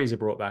calories are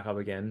brought back up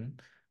again,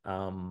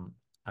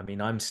 I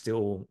mean, I'm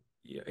still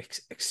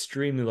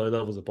extremely low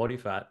levels of body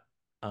fat.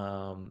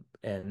 And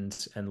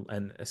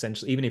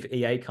essentially, even if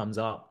EA comes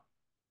up,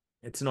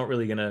 it's not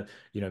really going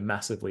to,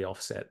 massively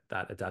offset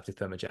that adaptive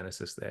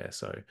thermogenesis there.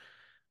 So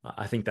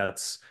I think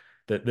that's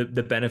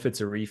the benefits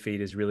of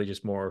refeed is really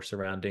just more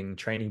surrounding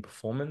training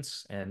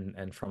performance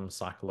and from a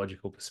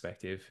psychological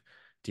perspective,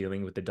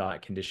 dealing with the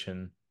diet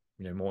condition,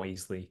 more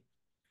easily.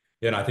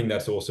 Yeah, and I think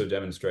that's also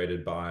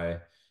demonstrated by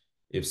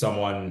if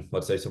someone,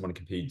 let's say someone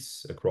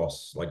competes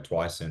across like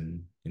twice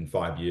in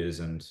 5 years,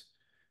 and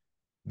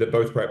that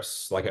both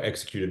preps like are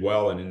executed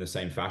well and in the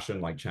same fashion,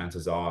 like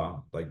chances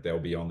are like they'll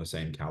be on the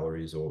same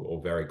calories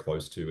or very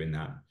close to in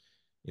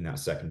that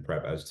second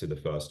prep as to the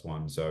first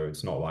one. So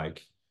it's not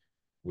like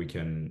we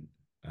can,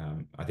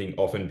 I think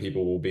often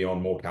people will be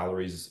on more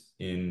calories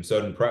in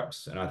certain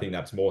preps, and I think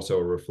that's more so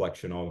a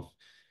reflection of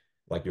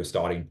like your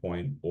starting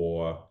point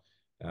or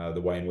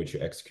the way in which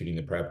you're executing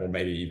the prep, or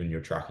maybe even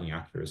your tracking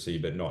accuracy,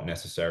 but not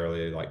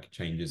necessarily like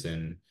changes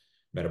in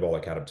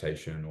metabolic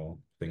adaptation or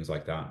things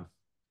like that.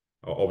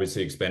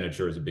 Obviously,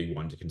 expenditure is a big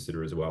one to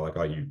consider as well. Like,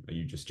 are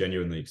you just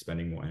genuinely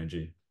expending more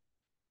energy?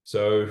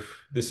 So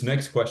this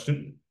next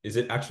question, is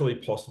it actually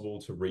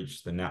possible to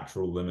reach the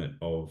natural limit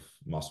of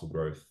muscle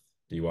growth,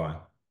 DY?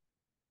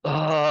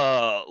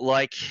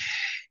 Like,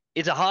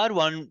 it's a hard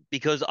one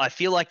because I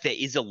feel like there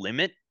is a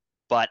limit,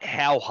 but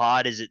how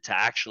hard is it to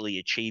actually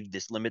achieve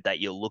this limit that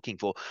you're looking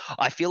for?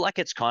 I feel like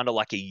it's kind of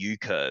like a U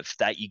curve,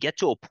 that you get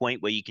to a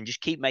point where you can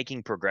just keep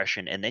making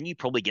progression, and then you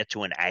probably get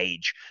to an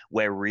age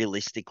where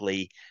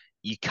realistically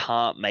you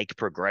can't make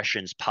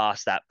progressions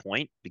past that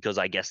point, because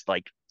I guess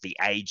like the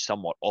age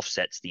somewhat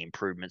offsets the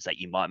improvements that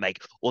you might make,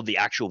 or the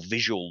actual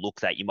visual look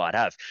that you might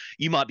have.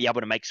 You might be able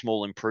to make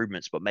small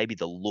improvements, but maybe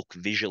the look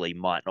visually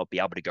might not be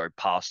able to go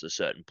past a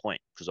certain point,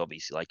 because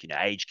obviously, like,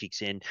 age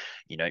kicks in,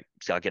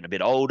 start getting a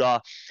bit older,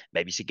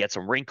 maybe you get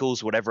some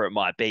wrinkles, whatever it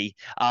might be.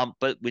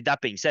 But with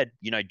that being said,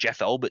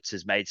 Jeff Alberts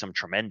has made some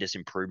tremendous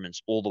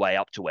improvements all the way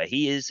up to where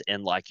he is,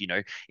 and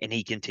and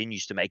he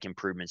continues to make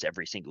improvements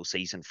every single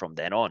season from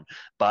then on.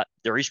 But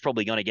there is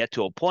probably going to get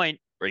to a point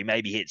where he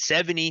maybe hit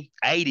 70,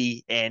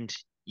 80, and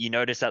you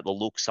notice that the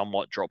look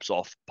somewhat drops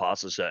off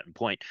past a certain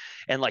point.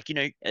 And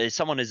as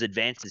someone as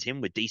advanced as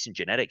him with decent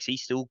genetics, he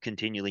still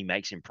continually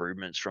makes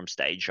improvements from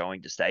stage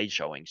showing to stage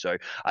showing. So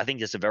I think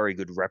that's a very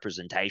good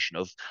representation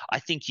of, I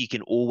think you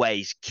can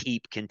always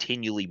keep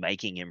continually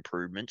making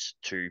improvements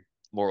to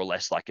more or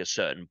less like a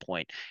certain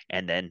point,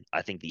 and then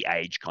I think the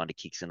age kind of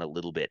kicks in a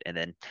little bit, and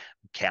then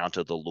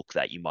counter the look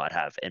that you might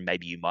have, and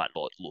maybe you might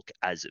not look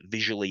as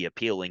visually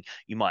appealing.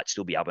 You might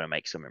still be able to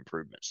make some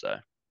improvements though.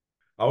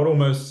 I would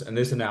almost, and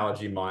this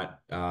analogy might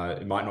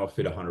it might not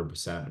fit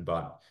 100%,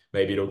 but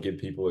maybe it'll give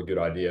people a good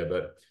idea.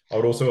 But I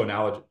would also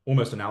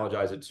almost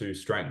analogize it to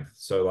strength.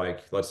 So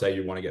like, let's say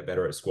you want to get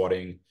better at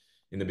squatting.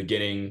 In the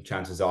beginning,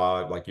 chances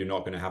are like you're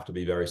not going to have to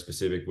be very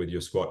specific with your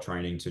squat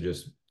training to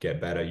just get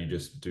better. You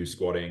just do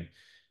squatting,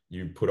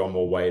 you put on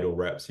more weight or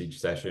reps each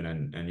session,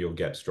 and you'll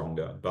get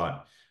stronger.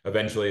 But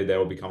eventually there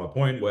will become a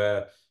point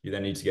where you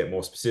then need to get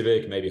more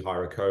specific, maybe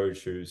hire a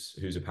coach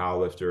who's a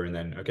power lifter, and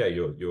then okay,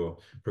 your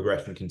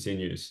progression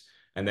continues.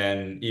 And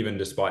then even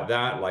despite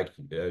that, like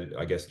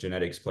I guess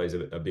genetics plays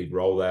a big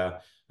role there.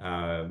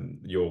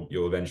 You'll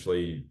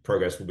eventually,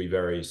 progress will be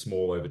very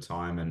small over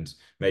time, and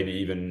maybe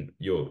even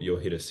you'll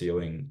hit a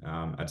ceiling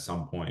at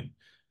some point.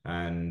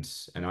 And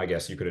I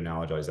guess you could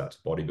analogize that to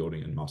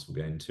bodybuilding and muscle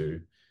gain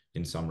too,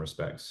 in some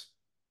respects.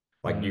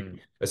 Like you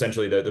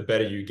essentially, the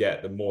better you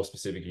get, the more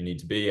specific you need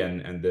to be,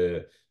 and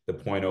the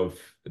point of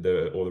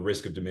the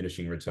risk of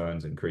diminishing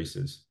returns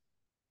increases.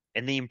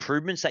 And the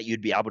improvements that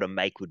you'd be able to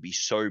make would be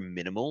so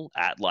minimal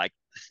at like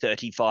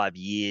 35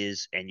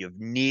 years, and you've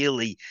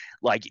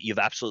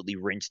absolutely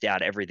rinsed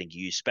out everything.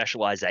 You use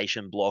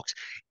specialization blocks,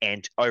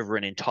 and over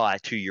an entire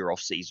 2-year off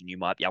season, you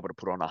might be able to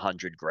put on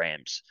 100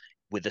 grams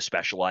with a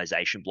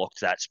specialization block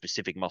to that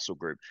specific muscle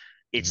group.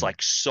 It's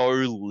like so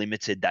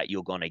limited that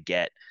you're going to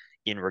get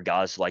in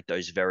regards to like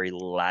those very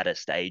latter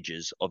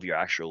stages of your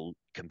actual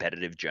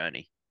competitive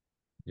journey.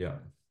 Yeah.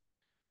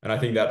 And I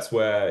think that's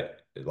where,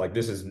 like,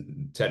 this is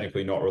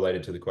technically not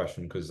related to the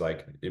question because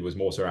like it was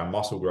more so around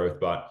muscle growth,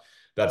 but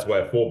that's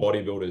where for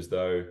bodybuilders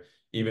though,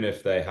 even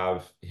if they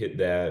have hit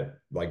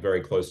their like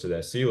very close to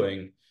their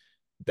ceiling,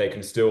 they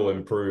can still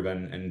improve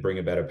and bring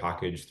a better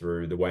package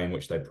through the way in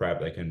which they prep.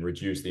 They can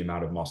reduce the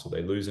amount of muscle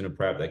they lose in a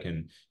prep. They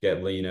can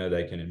get leaner.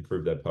 They can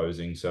improve their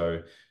posing.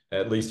 So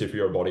at least if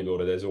you're a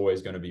bodybuilder, there's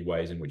always going to be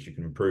ways in which you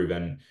can improve.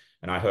 And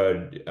I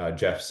heard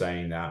Jeff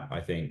saying that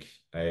I think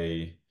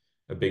a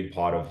big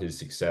part of his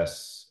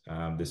success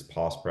this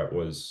past prep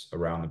was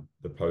around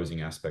the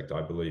posing aspect,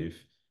 I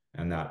believe.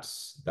 And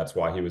that's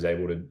why he was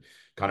able to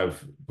kind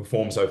of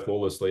perform so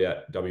flawlessly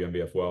at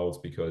WMBF Worlds,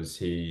 because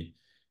he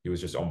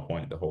was just on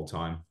point the whole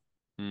time.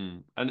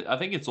 And I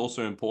think it's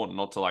also important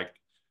not to like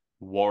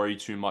worry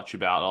too much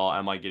about, oh,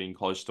 am I getting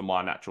close to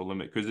my natural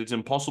limit? Because it's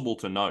impossible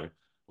to know.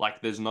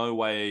 Like, there's no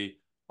way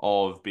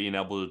of being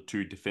able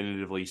to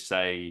definitively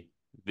say,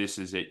 this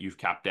is it, you've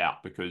capped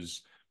out,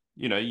 because,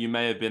 you know, you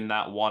may have been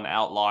that one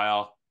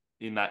outlier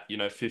in that, you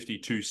know,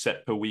 52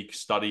 set per week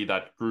study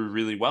that grew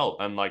really well.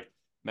 And like,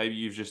 maybe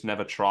you've just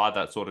never tried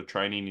that sort of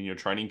training in your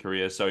training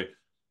career. So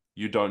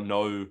you don't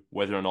know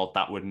whether or not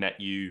that would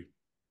net you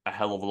a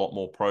hell of a lot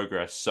more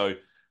progress. So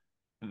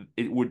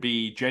it would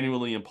be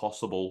genuinely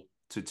impossible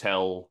to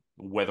tell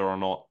whether or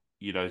not,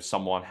 you know,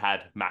 someone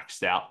had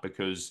maxed out,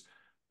 because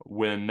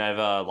we're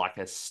never like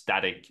a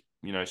static,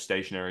 you know,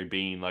 stationary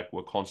being. Like,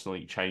 we're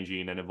constantly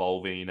changing and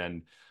evolving,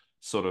 and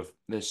sort of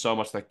there's so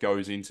much that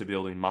goes into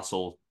building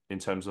muscle in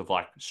terms of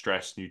like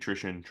stress,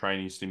 nutrition,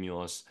 training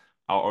stimulus,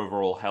 our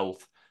overall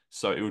health.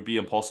 So it would be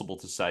impossible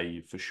to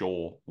say for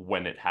sure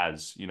when it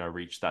has, you know,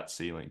 reached that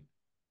ceiling.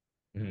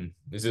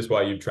 Is this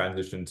why you've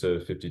transitioned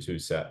to 52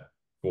 set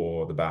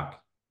for the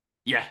back?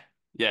 Yeah.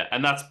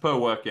 And that's per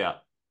workout.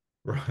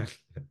 Right.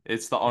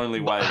 It's the only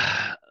way.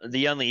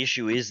 The only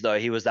issue is, though,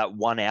 he was that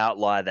one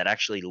outlier that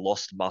actually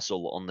lost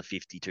muscle on the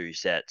 52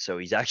 set. So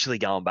he's actually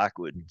going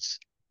backwards.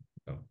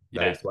 Oh,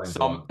 that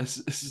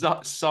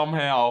explains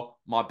somehow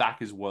my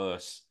back is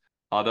worse.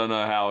 I don't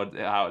know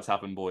how it's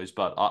happened, boys,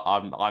 but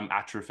I'm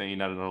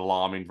atrophying at an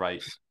alarming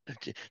rate.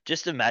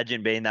 Just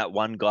imagine being that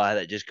one guy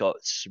that just got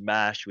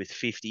smashed with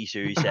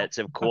 52 sets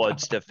of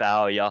quads to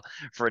failure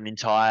for an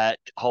entire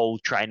whole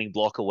training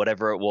block or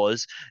whatever it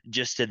was,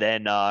 just to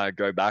then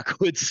go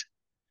backwards.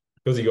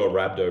 Because he got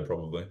rhabdo,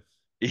 probably.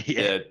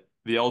 Yeah,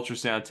 the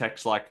ultrasound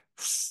tech's like,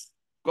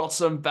 got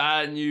some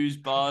bad news,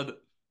 bud.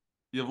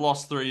 You've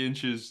lost 3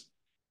 inches.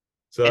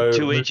 So and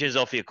 2 inches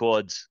off your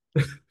quads.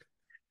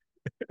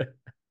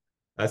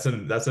 That's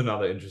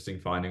another interesting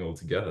finding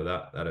altogether.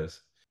 That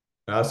is.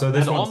 So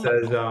this one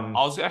says, I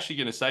was actually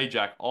going to say,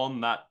 Jack,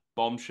 on that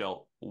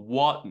bombshell,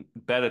 what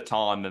better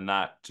time than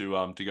that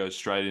to go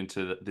straight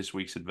into this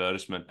week's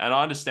advertisement? And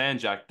I understand,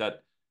 Jack,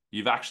 that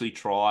you've actually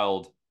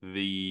trialed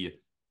the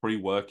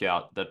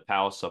pre-workout that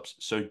Power Subs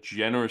so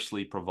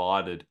generously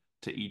provided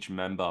to each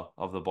member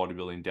of the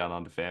Bodybuilding Down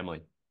Under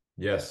family.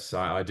 Yes,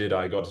 I did.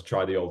 I got to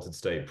try the Altered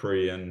State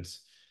pre, and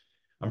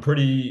I'm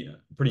pretty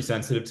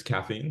sensitive to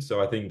caffeine.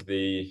 So I think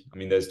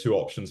there's 2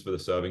 options for the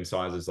serving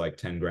sizes, like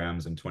 10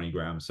 grams and 20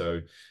 grams. So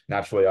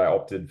naturally I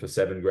opted for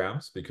 7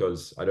 grams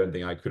because I don't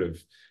think I could have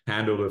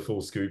handled a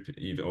full scoop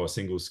even, or a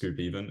single scoop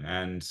even.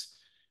 And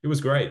it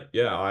was great.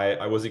 Yeah,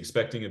 I was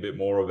expecting a bit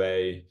more of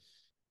a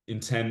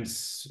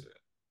intense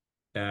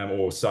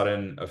or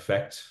sudden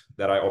effect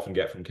that I often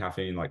get from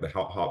caffeine, like the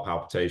heart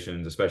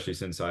palpitations, especially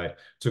since I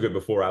took it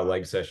before our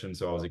leg session.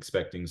 So I was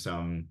expecting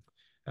some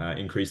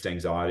increased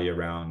anxiety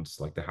around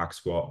like the hack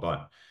squat,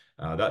 but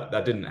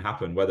that didn't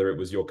happen. Whether it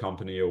was your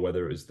company or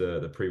whether it was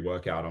the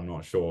pre-workout, I'm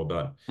not sure.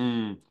 But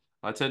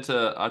I tend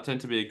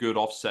to be a good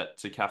offset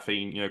to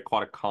caffeine. You know,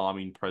 quite a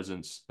calming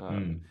presence.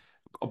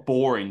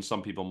 Boring,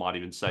 some people might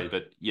even say,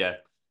 but yeah.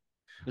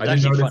 I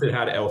did notice it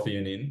had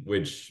L-theanine,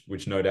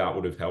 which no doubt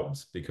would have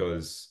helped,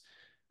 because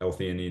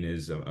L-theanine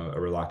is a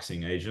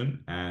relaxing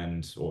agent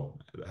or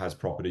has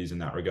properties in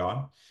that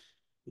regard.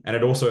 And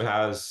it also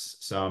has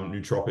some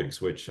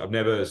nootropics, which I've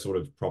never sort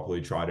of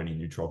properly tried any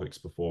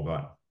nootropics before,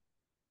 but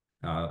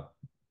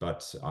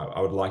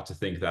I would like to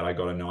think that I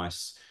got a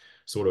nice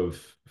sort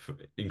of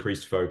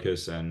increased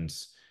focus and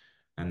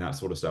that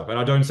sort of stuff. And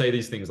I don't say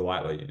these things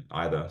lightly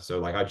either. So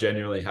like, I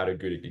genuinely had a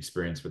good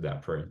experience with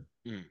that pre.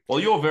 Well,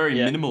 you're very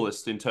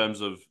minimalist in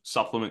terms of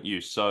supplement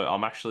use. So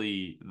I'm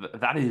actually,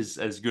 that is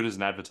as good as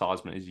an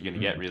advertisement as you're going to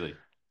get, really.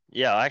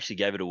 Yeah, I actually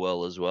gave it a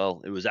whirl as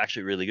well. It was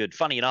actually really good.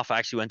 Funny enough, I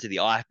actually went to the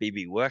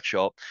IFBB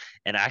workshop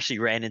and I actually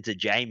ran into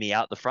Jamie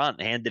out the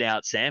front handing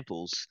out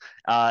samples.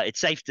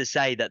 It's safe to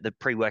say that the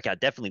pre-workout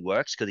definitely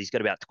works because he's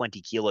got about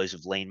 20 kilos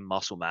of lean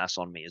muscle mass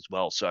on me as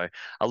well. So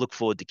I look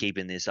forward to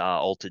keeping this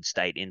altered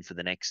state in for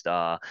the next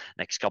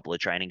couple of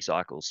training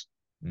cycles.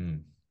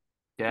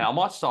 Yeah, I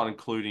might start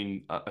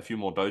including a few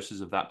more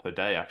doses of that per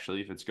day, actually,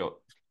 if it's got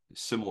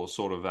similar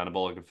sort of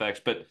anabolic effects.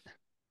 But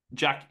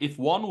Jack, if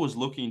one was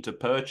looking to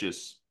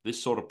purchase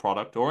this sort of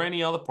product or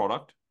any other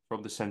product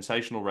from the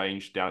sensational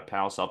range down at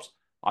Power Subs,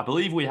 I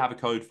believe we have a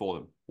code for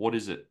them. What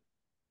is it?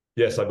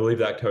 Yes, I believe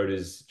that code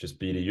is just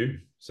BDU.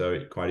 So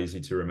quite easy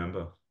to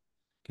remember.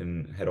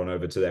 Can head on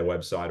over to their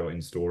website or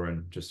in store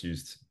and just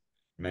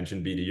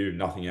mention BDU,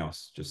 nothing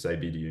else. Just say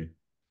BDU.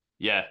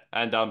 Yeah,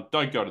 and don't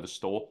go to the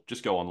store.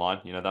 Just go online.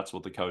 That's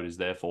what the code is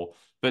there for.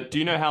 But do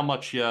you know how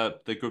much the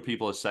good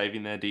people are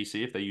saving their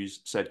DC if they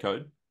use said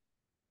code?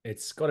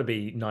 It's got to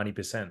be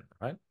 90%,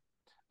 right?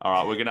 All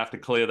right, we're gonna have to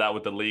clear that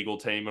with the legal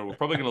team, and we're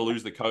probably gonna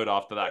lose the code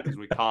after that because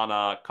we can't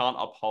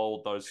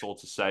uphold those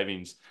sorts of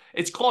savings.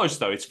 It's close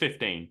though. It's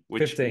 15,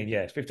 which 15,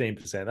 yeah,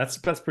 15%.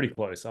 That's pretty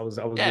close. I was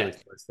yeah. really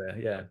close there.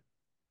 Yeah.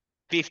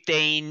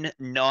 15,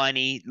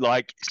 90,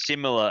 like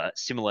similar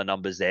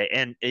numbers there.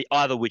 And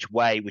either which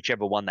way,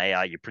 whichever one they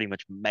are, you're pretty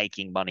much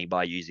making money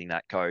by using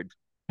that code.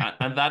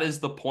 And that is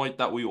the point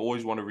that we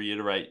always want to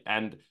reiterate.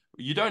 And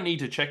you don't need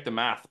to check the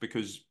math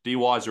because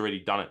DY's already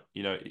done it.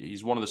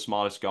 He's one of the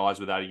smartest guys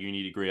without a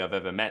uni degree I've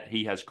ever met.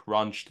 He has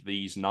crunched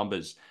these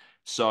numbers.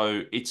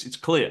 So it's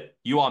clear.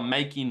 You are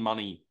making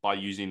money by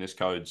using this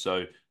code.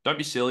 So don't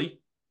be silly.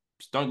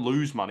 Just don't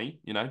lose money.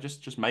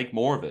 Just make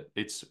more of it.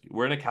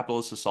 We're in a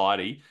capitalist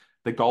society.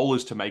 The goal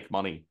is to make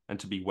money and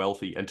to be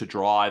wealthy and to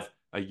drive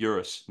a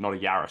Urus, not a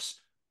Yaris,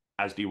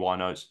 as DY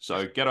knows.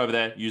 So get over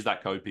there, use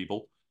that code,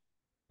 people.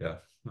 Yeah,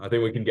 I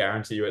think we can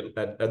guarantee you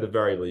at the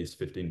very least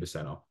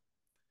 15% off.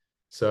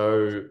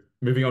 So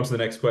moving on to the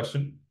next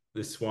question.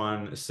 This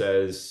one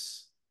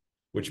says,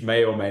 which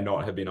may or may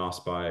not have been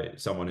asked by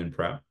someone in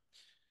prep.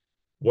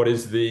 What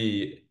is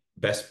the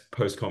best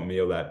post-comp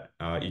meal that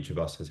each of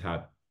us has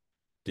had?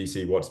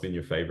 DC, what's been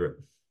your favorite?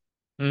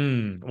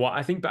 Well,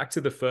 I think back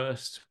to the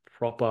first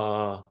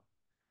proper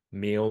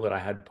meal that I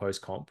had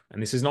post-comp, and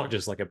this is not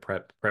just like a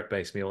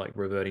prep-based meal, like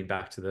reverting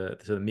back to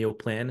the meal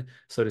plan,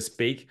 so to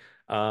speak,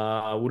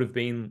 would have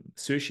been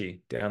sushi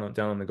down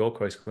on the Gold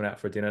Coast. We went out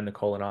for dinner,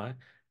 Nicole and I,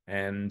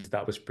 and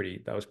that was pretty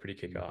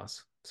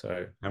kick-ass.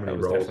 So that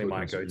was definitely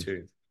my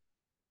go-to.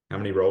 How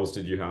many rolls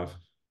did you have?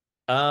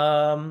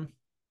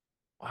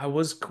 I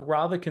was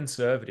rather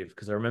conservative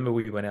because I remember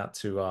we went out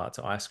to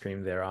ice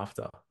cream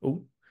thereafter.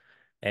 Ooh.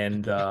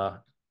 And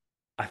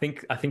I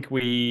think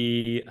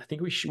we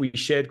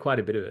shared quite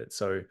a bit of it.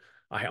 So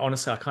I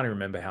honestly can't even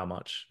remember how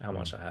much I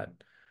had.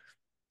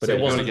 But so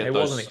it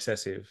wasn't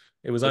excessive.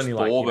 It was only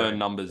like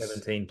numbers.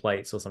 17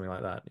 plates or something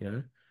like that,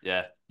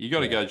 Yeah, you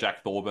got to go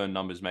Jack Thorburn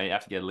numbers, mate. You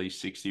have to get at least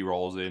 60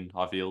 rolls in,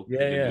 I feel.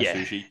 Yeah.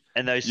 Sushi.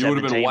 And those you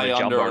would have been way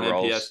under on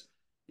rolls. NPS.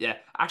 Yeah,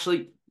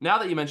 actually, now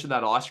that you mentioned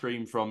that ice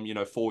cream from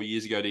 4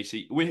 years ago,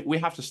 DC, we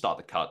have to start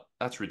the cut.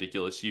 That's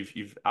ridiculous.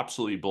 You've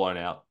absolutely blown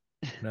out.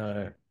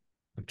 No,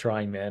 I'm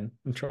trying, man.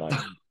 I'm trying.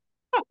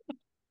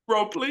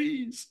 Bro,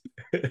 please.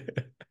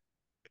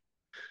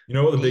 You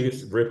know what the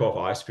biggest rip-off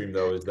ice cream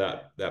though is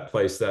that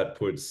place that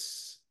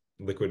puts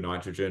liquid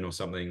nitrogen or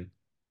something,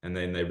 and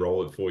then they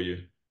roll it for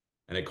you,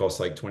 and it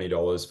costs like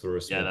 $20 for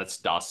a small. Yeah, that's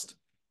dust.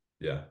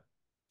 Yeah,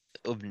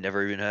 I've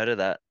never even heard of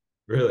that.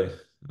 Really?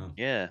 Oh.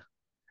 Yeah.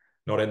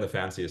 Not in the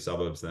fancier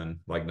suburbs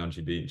then, like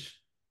Nunchie Beach.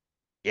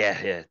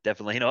 Yeah,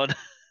 definitely not.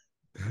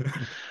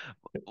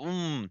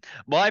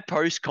 My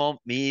post-comp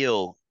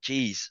meal,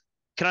 geez.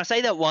 Can I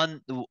say that one,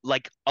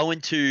 like I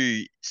went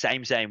to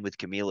same with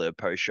Camila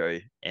post-show,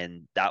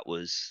 and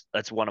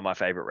that's one of my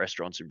favorite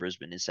restaurants in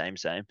Brisbane is same.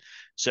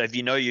 So if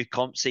you know your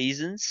comp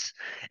seasons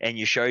and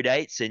your show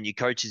dates and your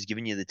coach is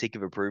giving you the tick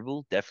of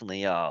approval,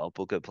 definitely I'll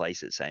book a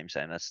place at same.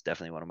 That's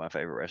definitely one of my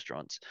favorite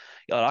restaurants.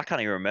 God, I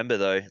can't even remember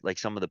though, like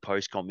some of the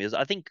post-comp meals.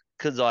 I think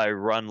because I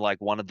run like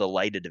one of the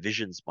later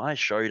divisions, my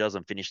show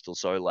doesn't finish till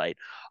so late.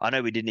 I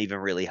know we didn't even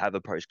really have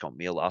a post-comp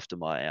meal after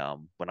my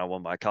when I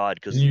won my card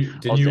because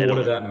didn't you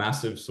order that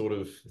massive sort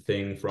of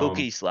thing from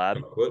cookie slab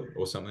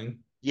or something?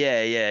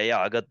 Yeah.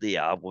 I got the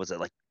what was it,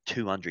 like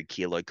 200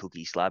 kilo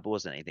cookie slab? It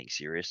wasn't anything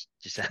serious.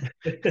 Just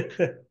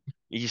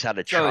you just had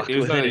a truck. It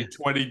was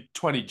only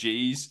 20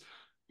 G's.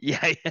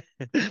 Yeah.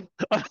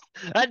 I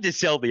had to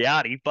sell the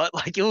Audi, but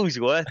like it was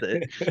worth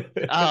it.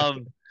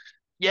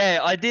 Yeah,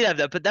 I did have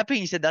that. But that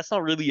being said, that's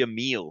not really a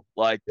meal.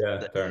 Like,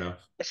 yeah, fair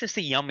enough. It's just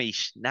a yummy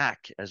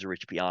snack, as a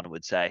rich piano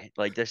would say.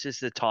 Like, that's just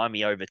to tie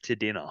me over to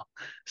dinner.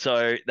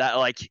 So that,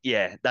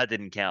 that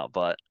didn't count.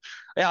 But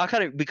yeah, I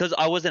kind of, because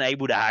I wasn't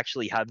able to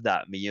actually have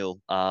that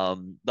meal,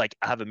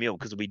 have a meal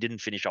because we didn't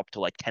finish up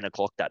till like 10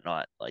 o'clock that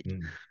night.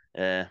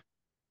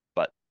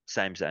 But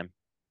same.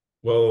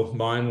 Well,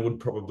 mine would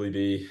probably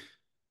be.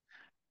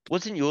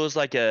 Wasn't yours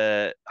like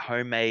a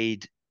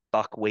homemade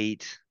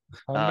buckwheat?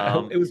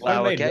 It was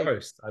homemade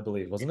roast, I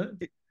believe, wasn't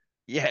it?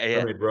 Yeah.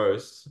 Homemade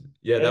roast.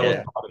 Yeah, that was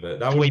part of it.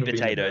 That Sweet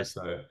potatoes.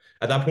 So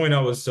at that point,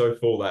 I was so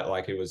full that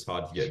like it was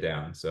hard to get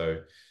down. So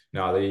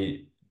no,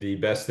 the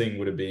best thing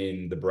would have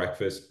been the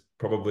breakfast,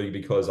 probably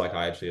because like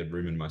I actually had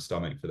room in my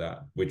stomach for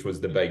that, which was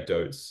the baked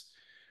oats,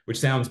 which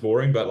sounds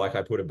boring, but like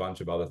I put a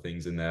bunch of other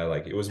things in there.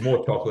 Like it was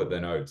more chocolate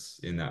than oats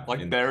in that.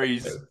 Like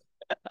berries.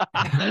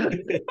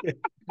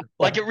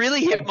 Like it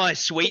really hit my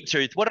sweet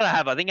tooth. What did I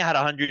have? I think I had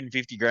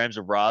 150 grams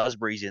of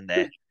raspberries in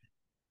there.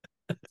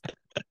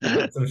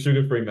 Some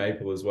sugar-free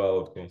maple as well,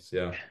 of course.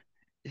 Yeah,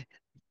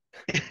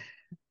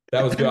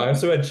 that was good. I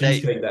also had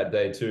cheesecake that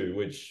day too,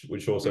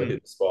 which also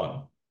hit the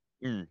spot.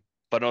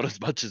 But not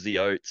as much as the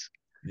oats.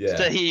 Yeah.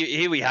 So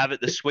here we have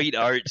it. The sweet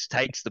oats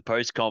takes the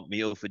post-comp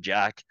meal for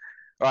Jack.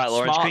 All right,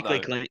 Lawrence, quickly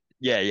clean.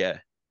 Yeah.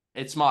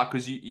 It's smart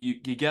because you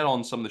get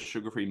on some of the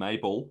sugar-free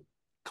maple,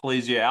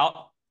 clears you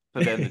out.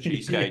 But then the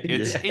cheesecake,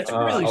 it's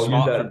really I'll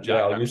smart use from that. Jack. Yeah,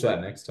 I'll actually. use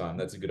that next time.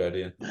 That's a good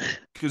idea.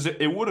 Because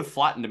it would have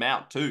flattened him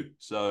out too.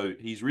 So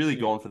he's really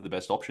gone for the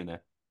best option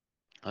there.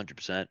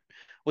 100%.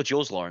 What's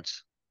yours,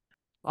 Lawrence?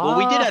 Well,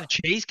 we did have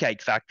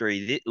Cheesecake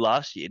Factory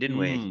last year, didn't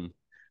we?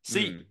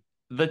 See,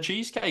 the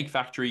Cheesecake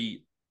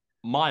Factory,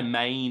 my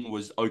main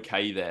was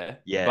okay there.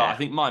 Yeah. But I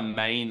think my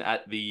main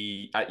at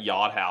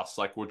Yard House,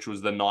 like which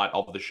was the night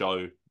of the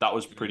show, that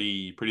was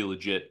pretty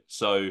legit.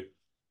 So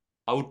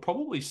I would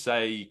probably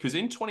say, because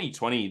in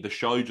 2020, the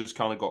show just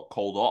kind of got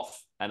called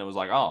off and it was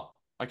like, oh,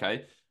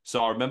 okay.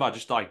 So I remember I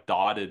just like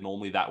dieted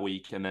normally that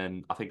week. And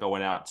then I think I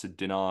went out to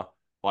dinner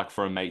like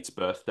for a mate's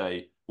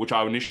birthday, which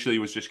I initially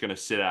was just going to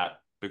sit at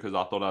because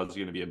I thought I was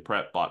going to be in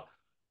prep, but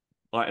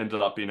I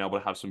ended up being able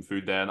to have some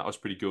food there and that was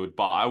pretty good.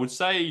 But I would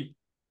say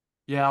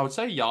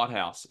Yard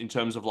House in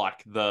terms of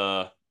like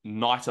the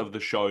night of the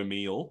show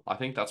meal. I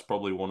think that's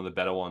probably one of the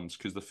better ones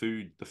because the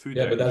food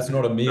Yeah, but that's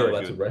not a meal.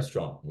 That's good. a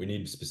restaurant. We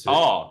need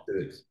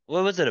specifics.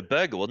 Well, was it a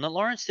burger? Wasn't it,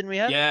 Lawrence? Didn't we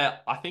have? Yeah,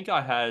 I think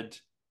I had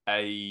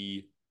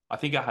a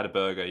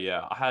burger.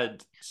 Yeah, I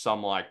had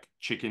some like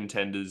chicken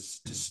tenders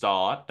to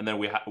start, and then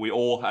we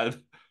all had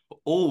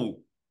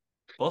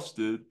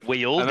busted.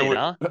 We all did,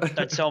 huh?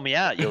 Don't sell me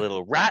out, you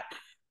little rat.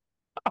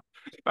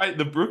 Mate,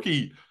 the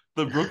brookie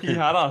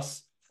had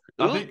us.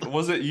 I think,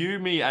 was it you,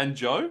 me, and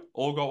Joe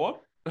all got one?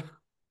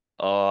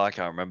 Oh, I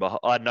can't remember.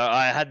 I know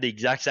I had the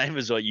exact same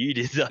as what you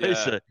did though. Yeah,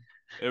 so.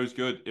 It was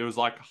good. It was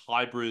like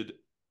hybrid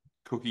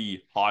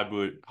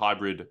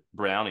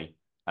brownie,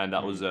 and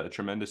that was a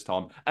tremendous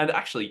time. And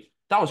actually,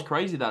 that was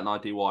crazy that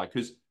night, DY,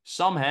 because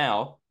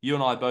somehow you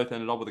and I both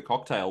ended up with a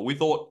cocktail. We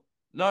thought,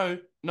 no,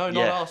 not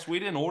us. We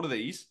didn't order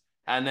these,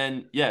 and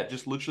then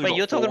just literally. Wait,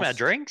 you're talking about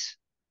drinks?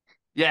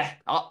 Yeah,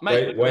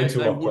 mate. Way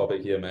too off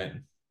topic here, mate.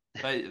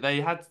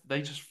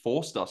 They just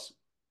forced us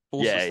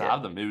to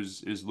have them. It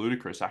was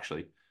ludicrous,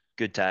 actually.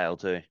 Good tale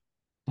too.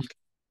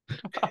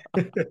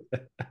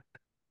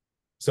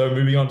 So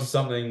moving on to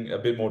something a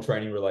bit more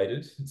training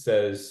related. It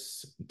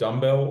says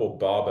dumbbell or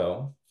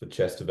barbell for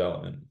chest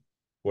development.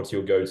 What's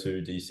your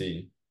go-to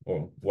DC,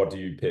 or what do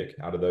you pick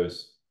out of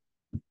those?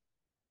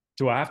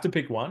 Do I have to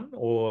pick one,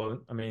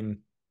 or I mean?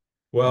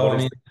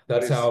 Well,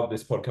 that's how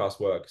this podcast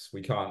works.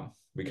 We can't.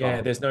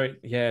 Yeah, there's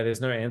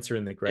no answer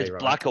in the gray. It's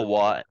black or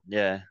white.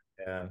 Yeah.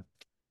 Yeah.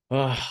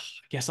 I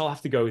guess I'll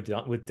have to go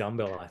with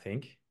dumbbell. I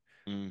think.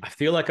 I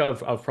feel like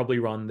I've probably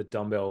run the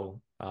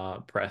dumbbell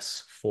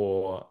press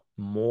for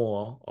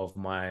more of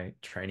my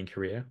training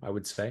career, I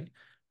would say,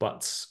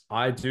 but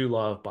I do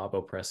love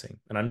barbell pressing,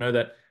 and I know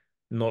that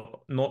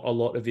not a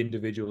lot of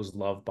individuals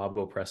love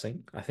barbell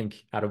pressing. I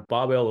think out of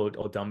barbell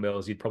or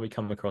dumbbells, you'd probably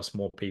come across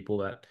more people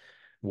that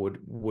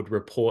would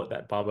report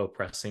that barbell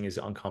pressing is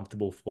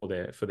uncomfortable for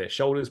their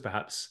shoulders,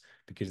 perhaps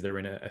because they're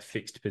in a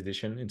fixed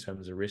position in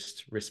terms of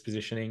wrist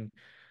positioning.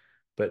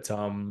 But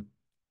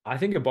I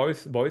think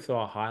both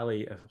are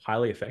highly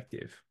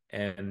effective,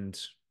 and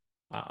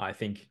I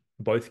think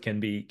both can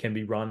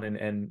be run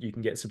and you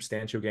can get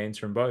substantial gains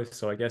from both.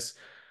 So I guess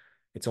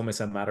it's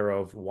almost a matter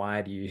of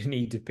why do you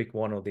need to pick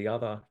one or the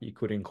other. You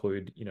could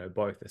include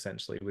both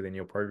essentially within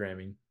your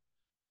programming.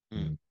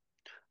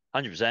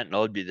 100%, and I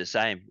would be the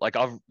same. Like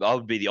I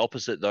would be the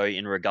opposite though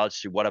in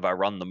regards to what have I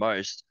run the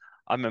most.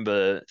 I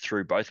remember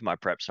through both of my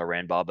preps, I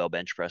ran barbell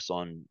bench press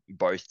on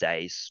both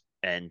days,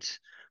 and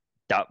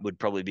that would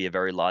probably be a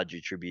very large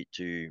attribute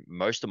to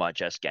most of my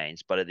chest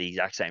gains. But at the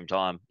exact same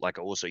time, like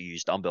I also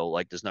use dumbbell.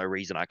 Like there's no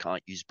reason I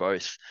can't use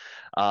both.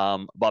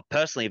 But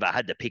personally, if I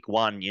had to pick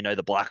one,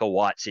 the black or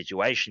white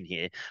situation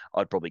here,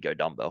 I'd probably go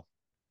dumbbell.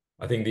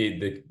 I think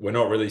we're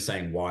not really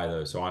saying why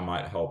though, so I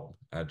might help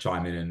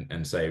chime in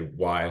and say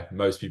why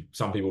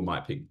some people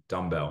might pick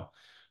dumbbell.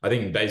 I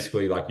think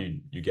basically like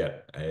you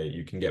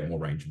can get more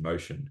range of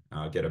motion,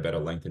 get a better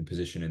length and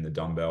position in the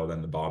dumbbell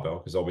than the barbell,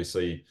 because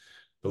obviously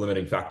the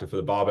limiting factor for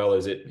the barbell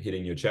is it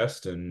hitting your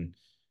chest, and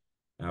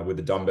with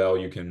the dumbbell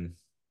you can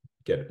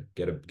get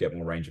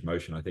more range of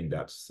motion. I think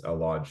that's a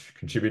large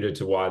contributor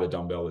to why the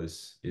dumbbell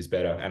is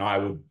better, and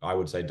I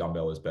would say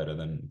dumbbell is better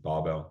than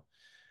barbell.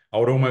 I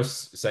would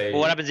almost say.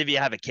 Well, what happens if you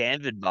have a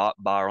canted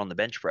bar on the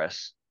bench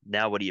press?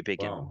 Now, what are you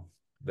picking? Well,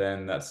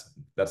 then that's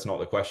not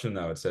the question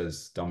though. It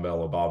says dumbbell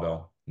or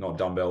barbell, not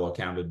dumbbell or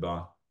canted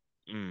bar.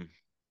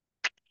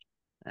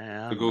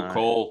 A good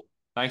call.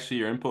 Thanks for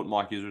your input,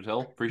 Mike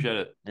Israel. Appreciate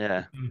it.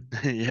 Yeah.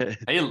 Yeah.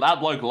 That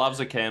bloke loves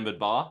a cambered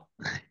bar.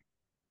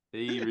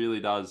 He really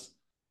does.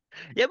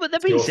 Yeah, but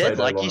that being said,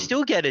 like you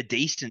still get a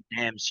decent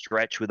damn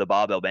stretch with a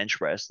barbell bench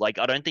press. Like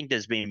I don't think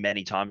there's been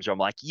many times where I'm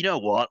like, you know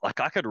what?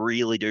 Like I could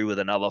really do with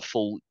another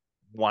full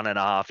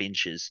 1.5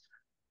 inches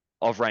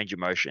of range of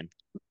motion.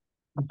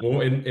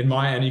 Well, in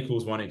my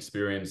N=1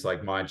 experience,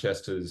 like my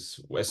chest is,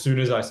 as soon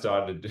as I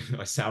started,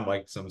 I sound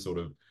like some sort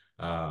of,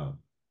 I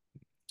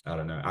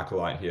don't know,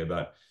 acolyte here,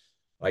 but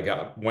like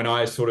when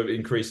I sort of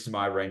increased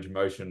my range of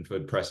motion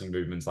for pressing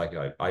movements, like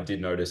I did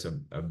notice a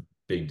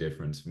big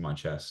difference in my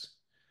chest.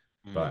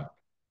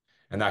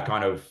 And that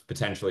kind of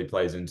potentially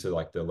plays into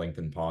like the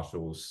lengthened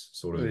partials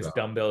sort of. This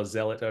dumbbell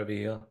zealot over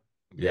here.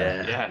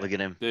 Yeah, look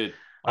at him, dude.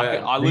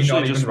 I Me literally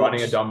not just even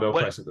running a swapped. dumbbell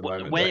When press at the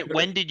moment.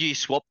 when did you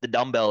swap the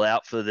dumbbell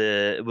out for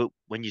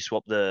when you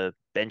swapped the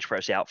bench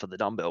press out for the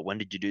dumbbell? When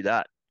did you do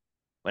that?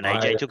 When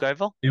AJ took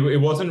over? It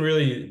wasn't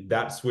really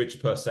that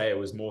switch per se. It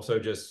was more so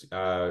just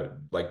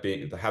like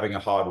having a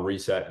hard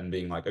reset and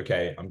being like,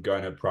 okay, I'm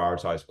going to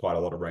prioritize quite a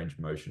lot of range of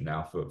motion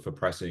now for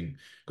pressing.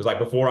 Because like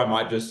before, I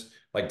might just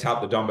like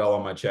tap the dumbbell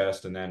on my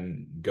chest and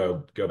then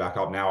go back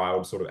up. Now I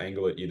would sort of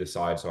angle it either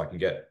side so I can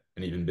get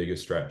an even bigger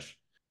stretch.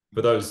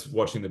 For those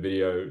watching the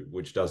video,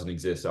 which doesn't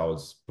exist, I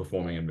was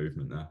performing a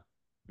movement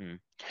there.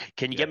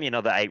 Can you get me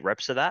another 8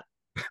 reps of that?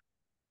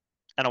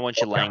 And I want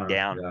you laying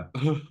down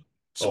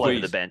over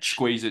the bench.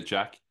 Squeeze it,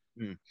 Jack.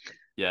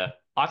 Yeah.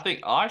 I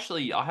think I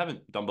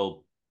haven't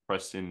dumbbell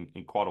pressed in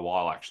quite a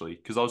while actually,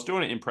 because I was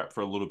doing it in prep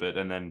for a little bit,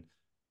 and then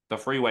the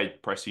free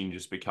weight pressing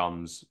just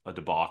becomes a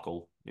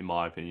debacle in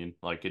my opinion.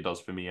 Like it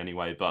does for me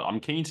anyway. But I'm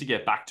keen to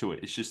get back to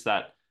it. It's just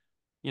that,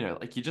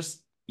 like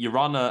you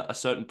run a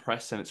certain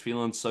press and it's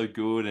feeling so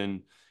good,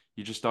 and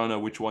you just don't know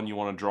which one you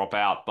want to drop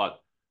out. But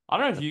I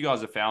don't know if you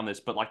guys have found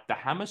this, but like the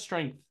hammer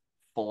strength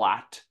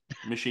flat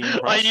machine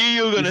press. I knew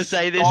you were going to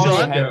say this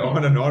one. Go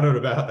on and on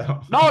about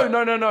that.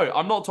 No.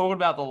 I'm not talking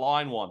about the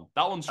line one.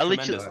 That one's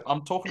tremendous.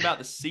 I'm talking about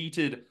the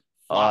seated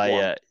flat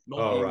one.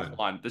 Not the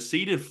incline. The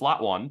seated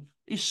flat one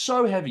is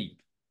so heavy.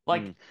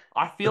 Like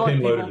I feel like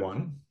pin loaded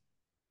one.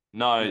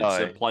 No,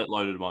 it's a plate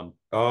loaded one.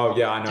 Oh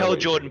yeah, I know. Tell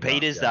Jordan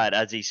Peters that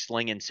as he's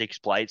slinging 6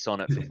 plates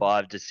on it for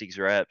 5 to 6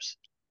 reps.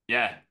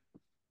 Yeah.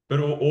 But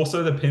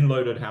also the pin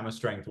loaded hammer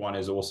strength one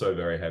is also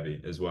very heavy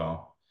as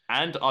well.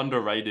 And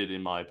underrated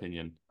in my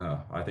opinion.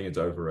 Oh, I think it's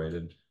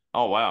overrated.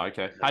 Oh wow,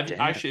 okay.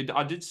 Actually,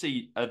 I did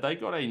see they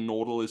got a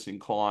Nautilus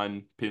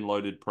incline pin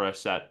loaded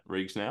press at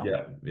Riggs now.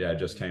 Yeah, it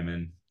just came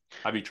in.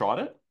 Have you tried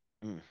it?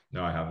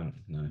 No, I haven't.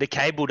 No. The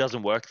cable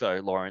doesn't work though,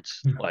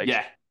 Lawrence. Like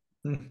yeah,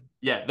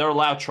 they're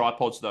allowed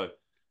tripods though.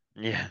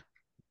 Yeah.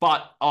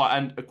 But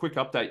and a quick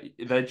update,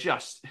 they're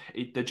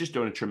just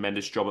doing a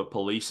tremendous job at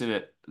policing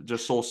it.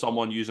 Just saw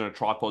someone using a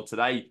tripod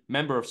today,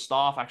 member of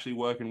staff actually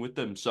working with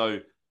them. So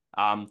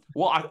I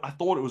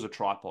thought it was a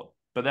tripod,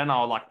 but then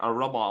I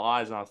rubbed my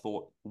eyes and I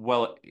thought,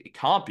 well, it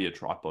can't be a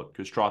tripod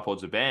because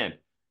tripods are banned.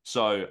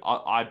 So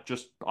I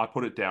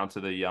put it down to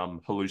the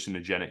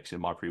hallucinogenics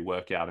in my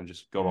pre-workout and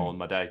just got on with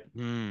my day.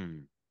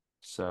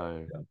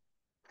 So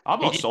I'm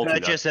not salty.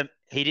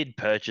 He did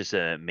purchase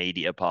a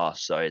media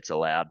pass, so it's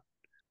allowed.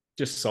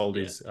 Just sold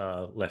his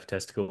left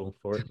testicle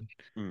for it.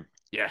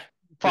 Yeah,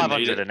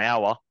 500 an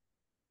hour.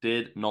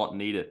 Did not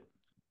need it,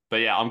 but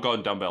yeah, I'm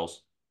going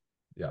dumbbells.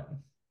 Yeah.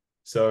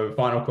 So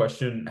final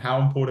question,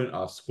 how important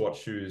are squat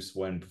shoes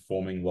when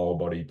performing lower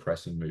body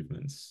pressing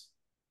movements?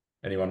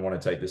 Anyone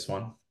want to take this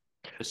one?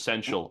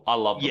 Essential. I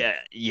love them.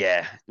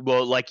 Yeah.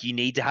 Well, like you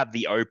need to have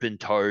the open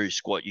toe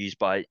squat shoes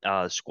by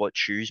Squat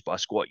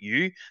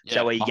U.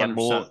 So where you get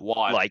more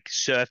wide, like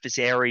surface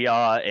area,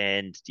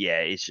 and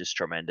it's just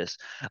tremendous.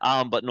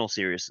 But in all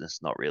seriousness,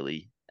 not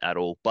really at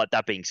all. But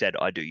that being said,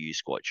 I do use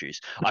squat shoes.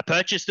 I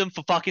purchased them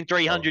for fucking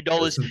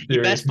 $300.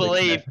 You best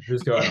believe.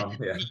 Who's going on?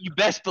 Yeah. You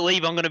best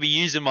believe I'm going to be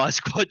using my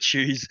squat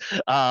shoes.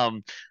 I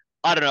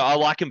don't know. I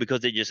like them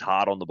because they're just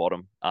hard on the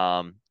bottom.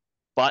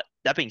 But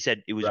that being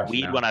said, it was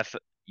weird when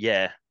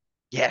yeah.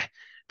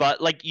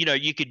 But like,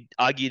 you could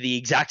argue the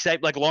exact same,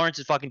 like Lawrence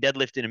is fucking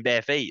deadlifting in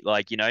bare feet.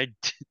 Like,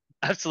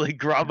 absolute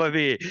grub over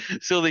here.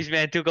 Saw this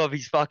man took off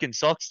his fucking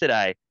socks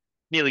today.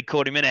 Nearly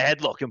caught him in a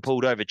headlock and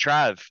pulled over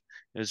Trav.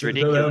 It was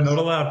ridiculous. They're not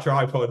allowed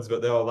tripods,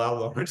 but they'll allow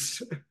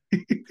Lawrence.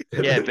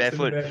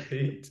 Barefoot.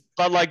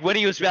 But like when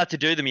he was about to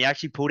do them, he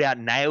actually pulled out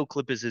nail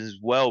clippers as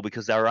well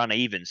because they were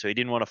uneven. So he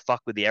didn't want to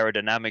fuck with the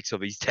aerodynamics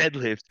of his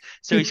deadlift.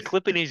 So he's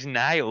clipping his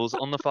nails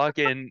on the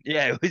fucking,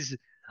 it was...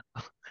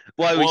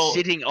 Well, he was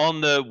sitting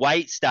on the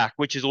weight stack,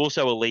 which is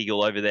also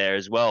illegal over there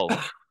as well.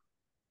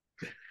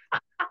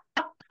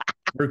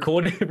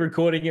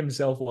 recording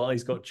himself while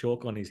he's got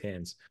chalk on his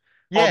hands.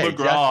 On the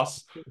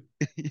grass.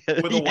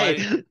 With a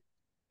weight.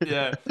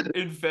 Yeah.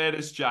 In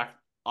fairness, Jack,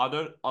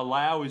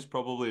 allow is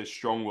probably a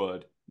strong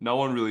word. No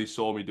one really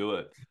saw me do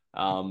it.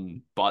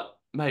 But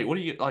mate, what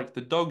do you like?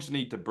 The dogs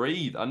need to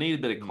breathe. I need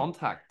a bit of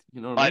contact.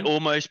 You know what I mean?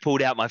 Almost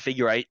pulled out my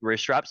figure 8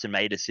 wrist wraps and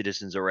made a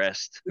citizen's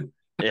arrest.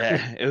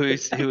 Yeah, it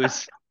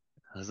was.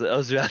 I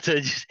was about to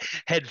just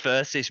head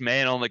first this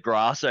man on the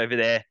grass over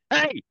there.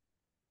 Hey!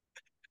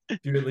 Do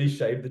you at least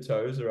shave the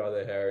toes or are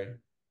they hairy?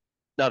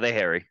 No, they're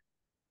hairy.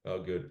 Oh,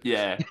 good.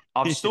 Yeah.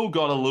 I've still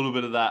got a little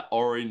bit of that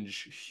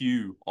orange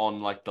hue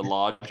on like the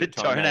larger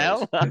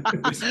toenails.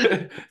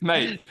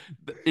 Mate,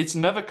 it's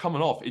never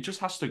coming off. It just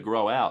has to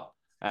grow out.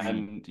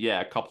 And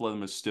a couple of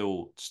them are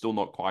still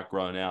not quite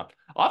grown out.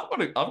 I've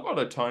got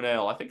a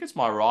toenail. I think it's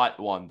my right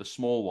one, the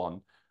small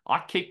one. I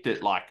kicked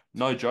it like,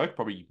 no joke,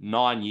 probably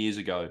 9 years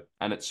ago,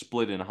 and it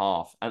split in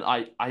half. And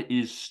it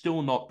is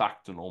still not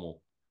back to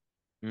normal.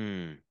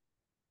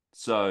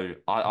 So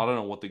I don't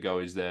know what the go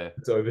is there.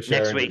 It's oversharing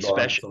next week's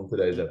special on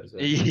today's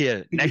episode.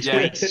 Yeah, next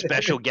week's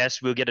special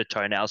guest, we'll get a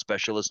toenail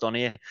specialist on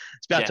here.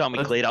 It's about time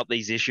we cleared up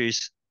these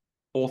issues.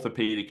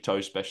 Orthopedic toe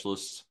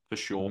specialists for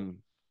sure.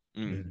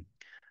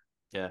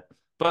 Yeah.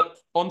 But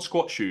on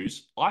squat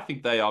shoes, I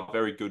think they are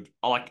very good.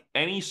 I like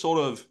any sort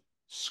of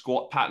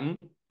squat pattern,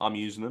 I'm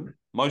using them.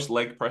 Most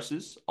leg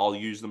presses, I'll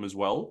use them as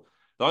well.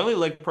 The only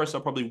leg press I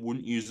probably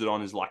wouldn't use it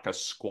on is like a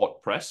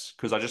squat press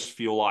because I just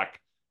feel like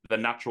the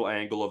natural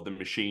angle of the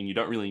machine, you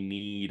don't really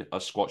need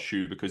a squat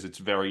shoe because it's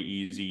very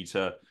easy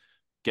to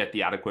get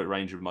the adequate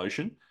range of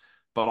motion.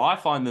 But I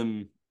find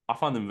them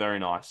very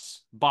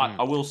nice. But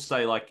I will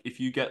say, like, if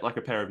you get like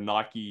a pair of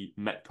Nike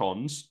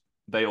Metcons,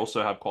 they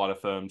also have quite a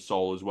firm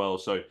sole as well.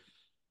 So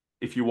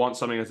if you want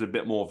something that's a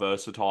bit more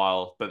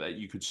versatile, but that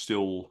you could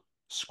still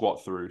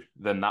squat through,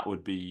 then that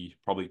would be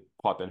probably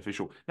quite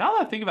beneficial. Now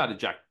that I think about it,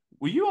 Jack,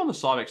 were you on the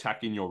Cybex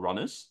hack in your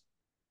runners?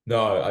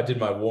 No, I did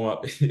my warm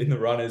up in the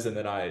runners, and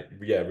then I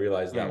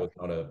realized that was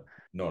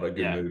not a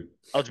good move.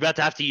 I was about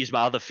to have to use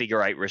my other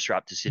figure 8 wrist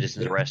wrap to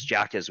Citizens Arrest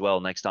Jack as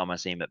well next time I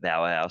see him at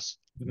Powerhouse.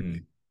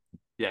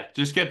 Yeah,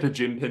 just get the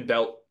gym pin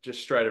belt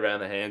just straight around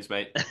the hands,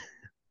 mate.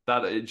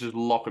 Just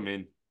lock them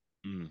in.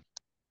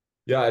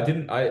 Yeah,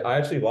 I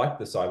actually like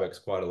the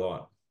Cybex quite a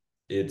lot.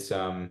 It's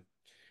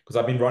because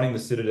I've been running the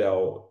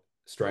Citadel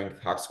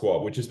strength hack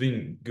squat, which has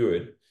been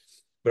good,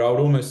 but I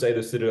would almost say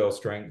the Citadel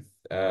strength,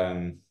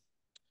 the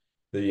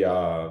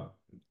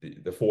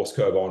force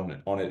curve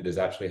on it is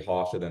actually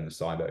harsher than the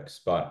Cybex,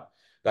 but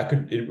that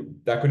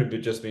could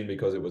have just been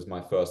because it was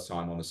my first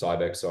time on the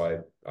Cybex,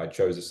 so I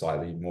chose a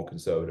slightly more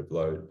conservative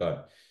load.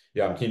 But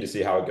yeah, I'm keen to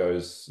see how it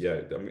goes.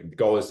 Yeah, I mean, the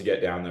goal is to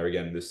get down there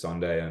again this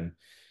Sunday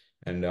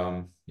and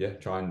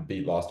try and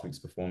beat last week's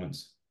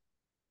performance.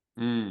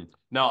 No,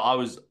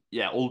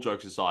 all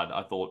jokes aside,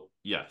 I thought,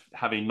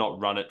 having not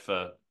run it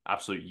for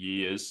absolute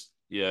years,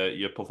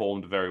 you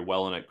performed very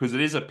well in it because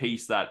it is a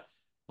piece that,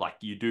 like,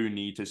 you do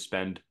need to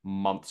spend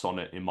months on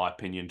it, in my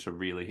opinion, to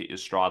really hit your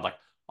stride. Like,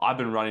 I've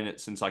been running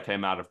it since I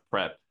came out of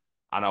prep,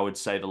 and I would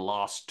say the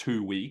last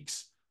 2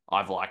 weeks,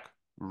 I've like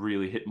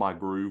really hit my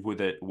groove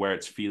with it where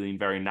it's feeling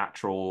very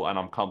natural and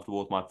I'm comfortable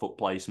with my foot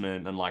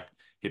placement and like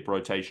hip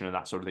rotation and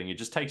that sort of thing. It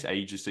just takes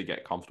ages to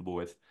get comfortable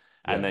with.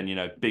 And then,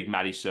 Big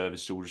Matty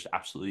Service still just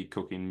absolutely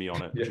cooking me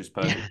on it, which is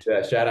perfect.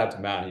 Yeah, shout out to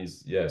Matt.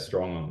 He's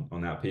strong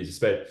on that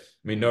piece. I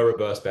mean, no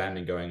reverse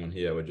banding going on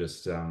here. We're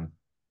just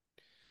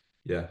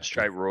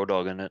straight raw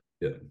dog in it.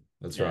 Yeah,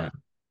 that's right.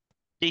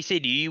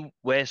 DC, do you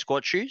wear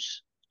squat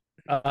shoes?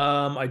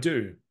 I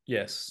do.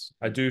 Yes,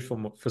 I do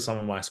for some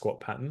of my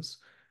squat patterns.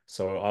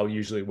 So I'll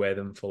usually wear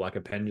them for like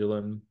a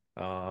pendulum,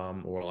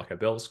 or like a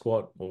bell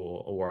squat,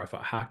 or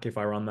if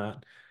I run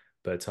that.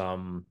 But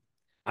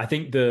I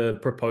think the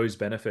proposed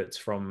benefits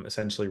from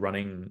essentially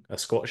running a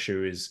squat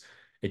shoe is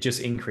it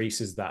just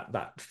increases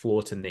that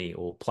floor to knee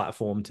or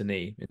platform to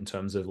knee in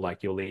terms of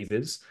like your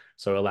levers.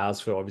 So it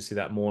allows for obviously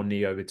that more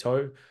knee over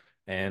toe.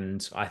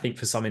 And I think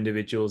for some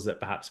individuals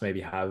that perhaps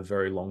maybe have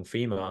very long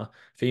femurs,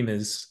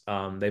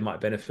 they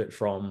might benefit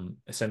from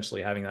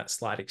essentially having that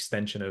slight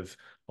extension of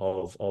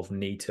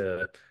knee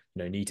to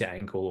knee to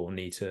ankle or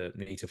knee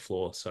to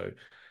floor. So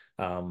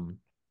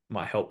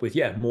might help with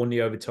more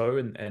knee over toe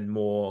and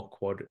more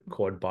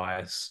quad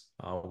bias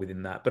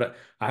within that. But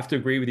I have to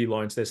agree with you,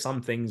 Lawrence. There's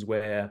some things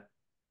where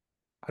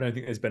I don't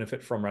think there's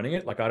benefit from running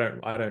it. Like I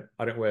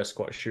don't wear a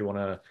squat shoe on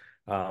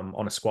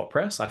a squat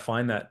press. I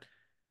find that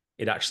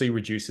it actually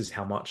reduces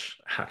how much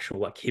actual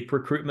like hip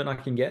recruitment I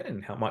can get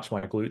and how much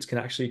my glutes can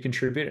actually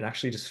contribute. It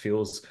actually just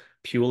feels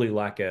purely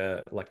like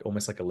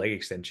almost like a leg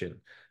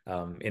extension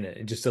in it.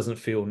 It just doesn't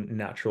feel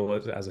natural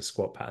as a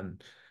squat pattern.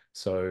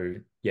 So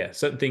yeah,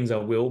 certain things I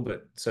will,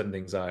 but certain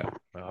things I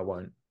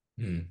won't.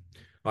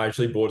 I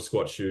actually bought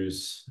squat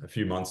shoes a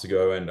few months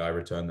ago and I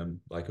returned them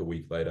like a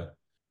week later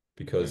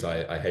because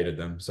I hated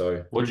them.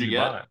 So what did you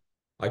get?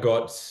 They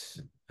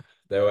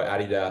were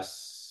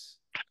Adidas.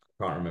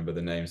 Can't remember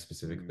the name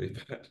specifically,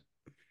 but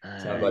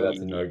sounds like that's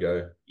a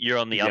no-go. You're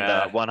on the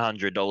under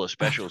 $100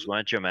 specials,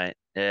 weren't you, mate?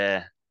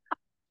 Yeah.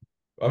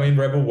 I mean,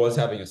 Rebel was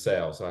having a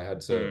sale, so I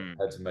had to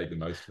make the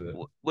most of it.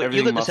 Well,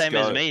 you got the same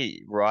as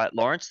me, right,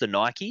 Lawrence? The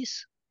Nikes?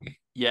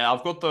 Yeah,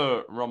 I've got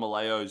the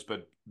Romaleos,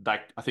 but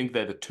I think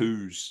they're the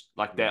 2s.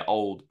 Like, they're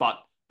old. But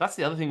that's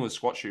the other thing with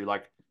squat shoe.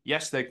 Like,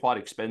 yes, they're quite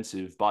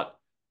expensive, but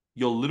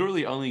you're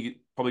literally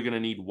only probably going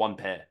to need one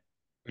pair.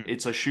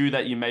 It's a shoe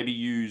that you maybe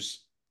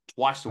use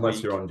twice a week.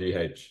 Unless you're on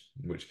DH,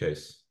 in which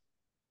case.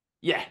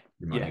 Yeah.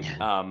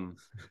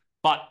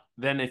 But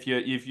then if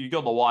you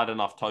got the wide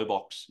enough toe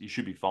box, you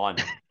should be fine,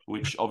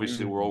 which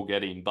obviously we're all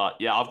getting. But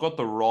yeah, I've got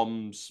the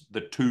ROMs,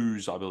 the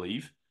 2s, I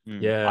believe.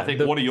 Yeah. I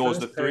think what are yours,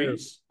 the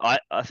 3s? I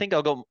think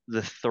I got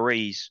the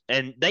 3s,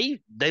 and they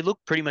look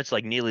pretty much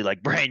like nearly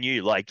like brand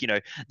new. Like,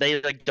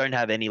 they like don't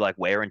have any like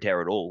wear and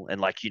tear at all.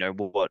 And like,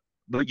 what?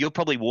 But you've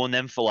probably worn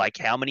them for like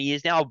how many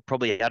years now? I've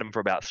probably had them for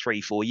about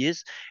 3-4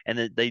 years.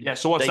 And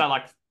so what's that,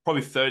 like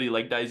probably 30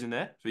 leg days in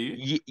there for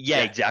you?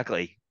 Yeah,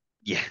 exactly.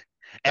 Yeah.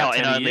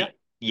 And only,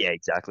 yeah,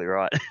 exactly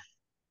right.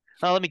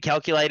 Let me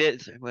calculate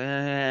it.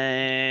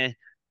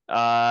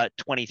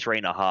 23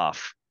 and a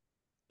half.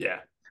 Yeah.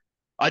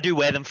 I do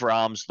wear them for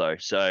arms though,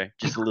 so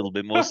just a little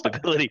bit more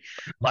stability.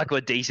 Like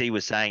what DC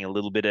was saying, a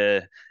little bit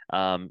of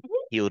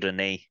heel to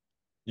knee.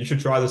 You should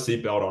try the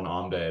seatbelt on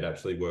arm day. It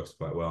actually works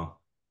quite well.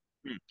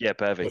 Yeah,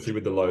 perfect. Especially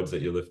with the loads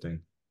that you're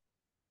lifting.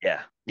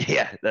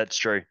 Yeah, that's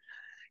true.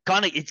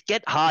 Kind of, it's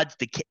get hard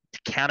to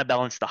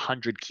counterbalance the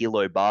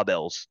 100-kilo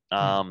barbells.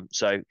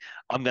 So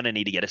I'm gonna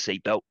need to get a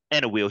seatbelt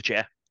and a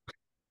wheelchair.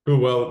 Cool.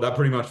 Well, that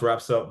pretty much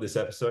wraps up this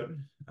episode.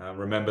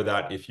 Remember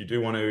that if you do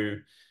want to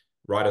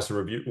write us a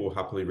review, we'll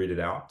happily read it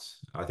out.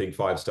 I think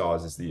 5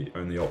 stars is the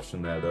only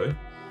option there, though.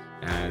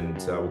 And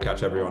we'll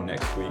catch everyone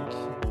next week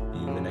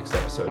in the next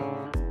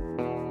episode.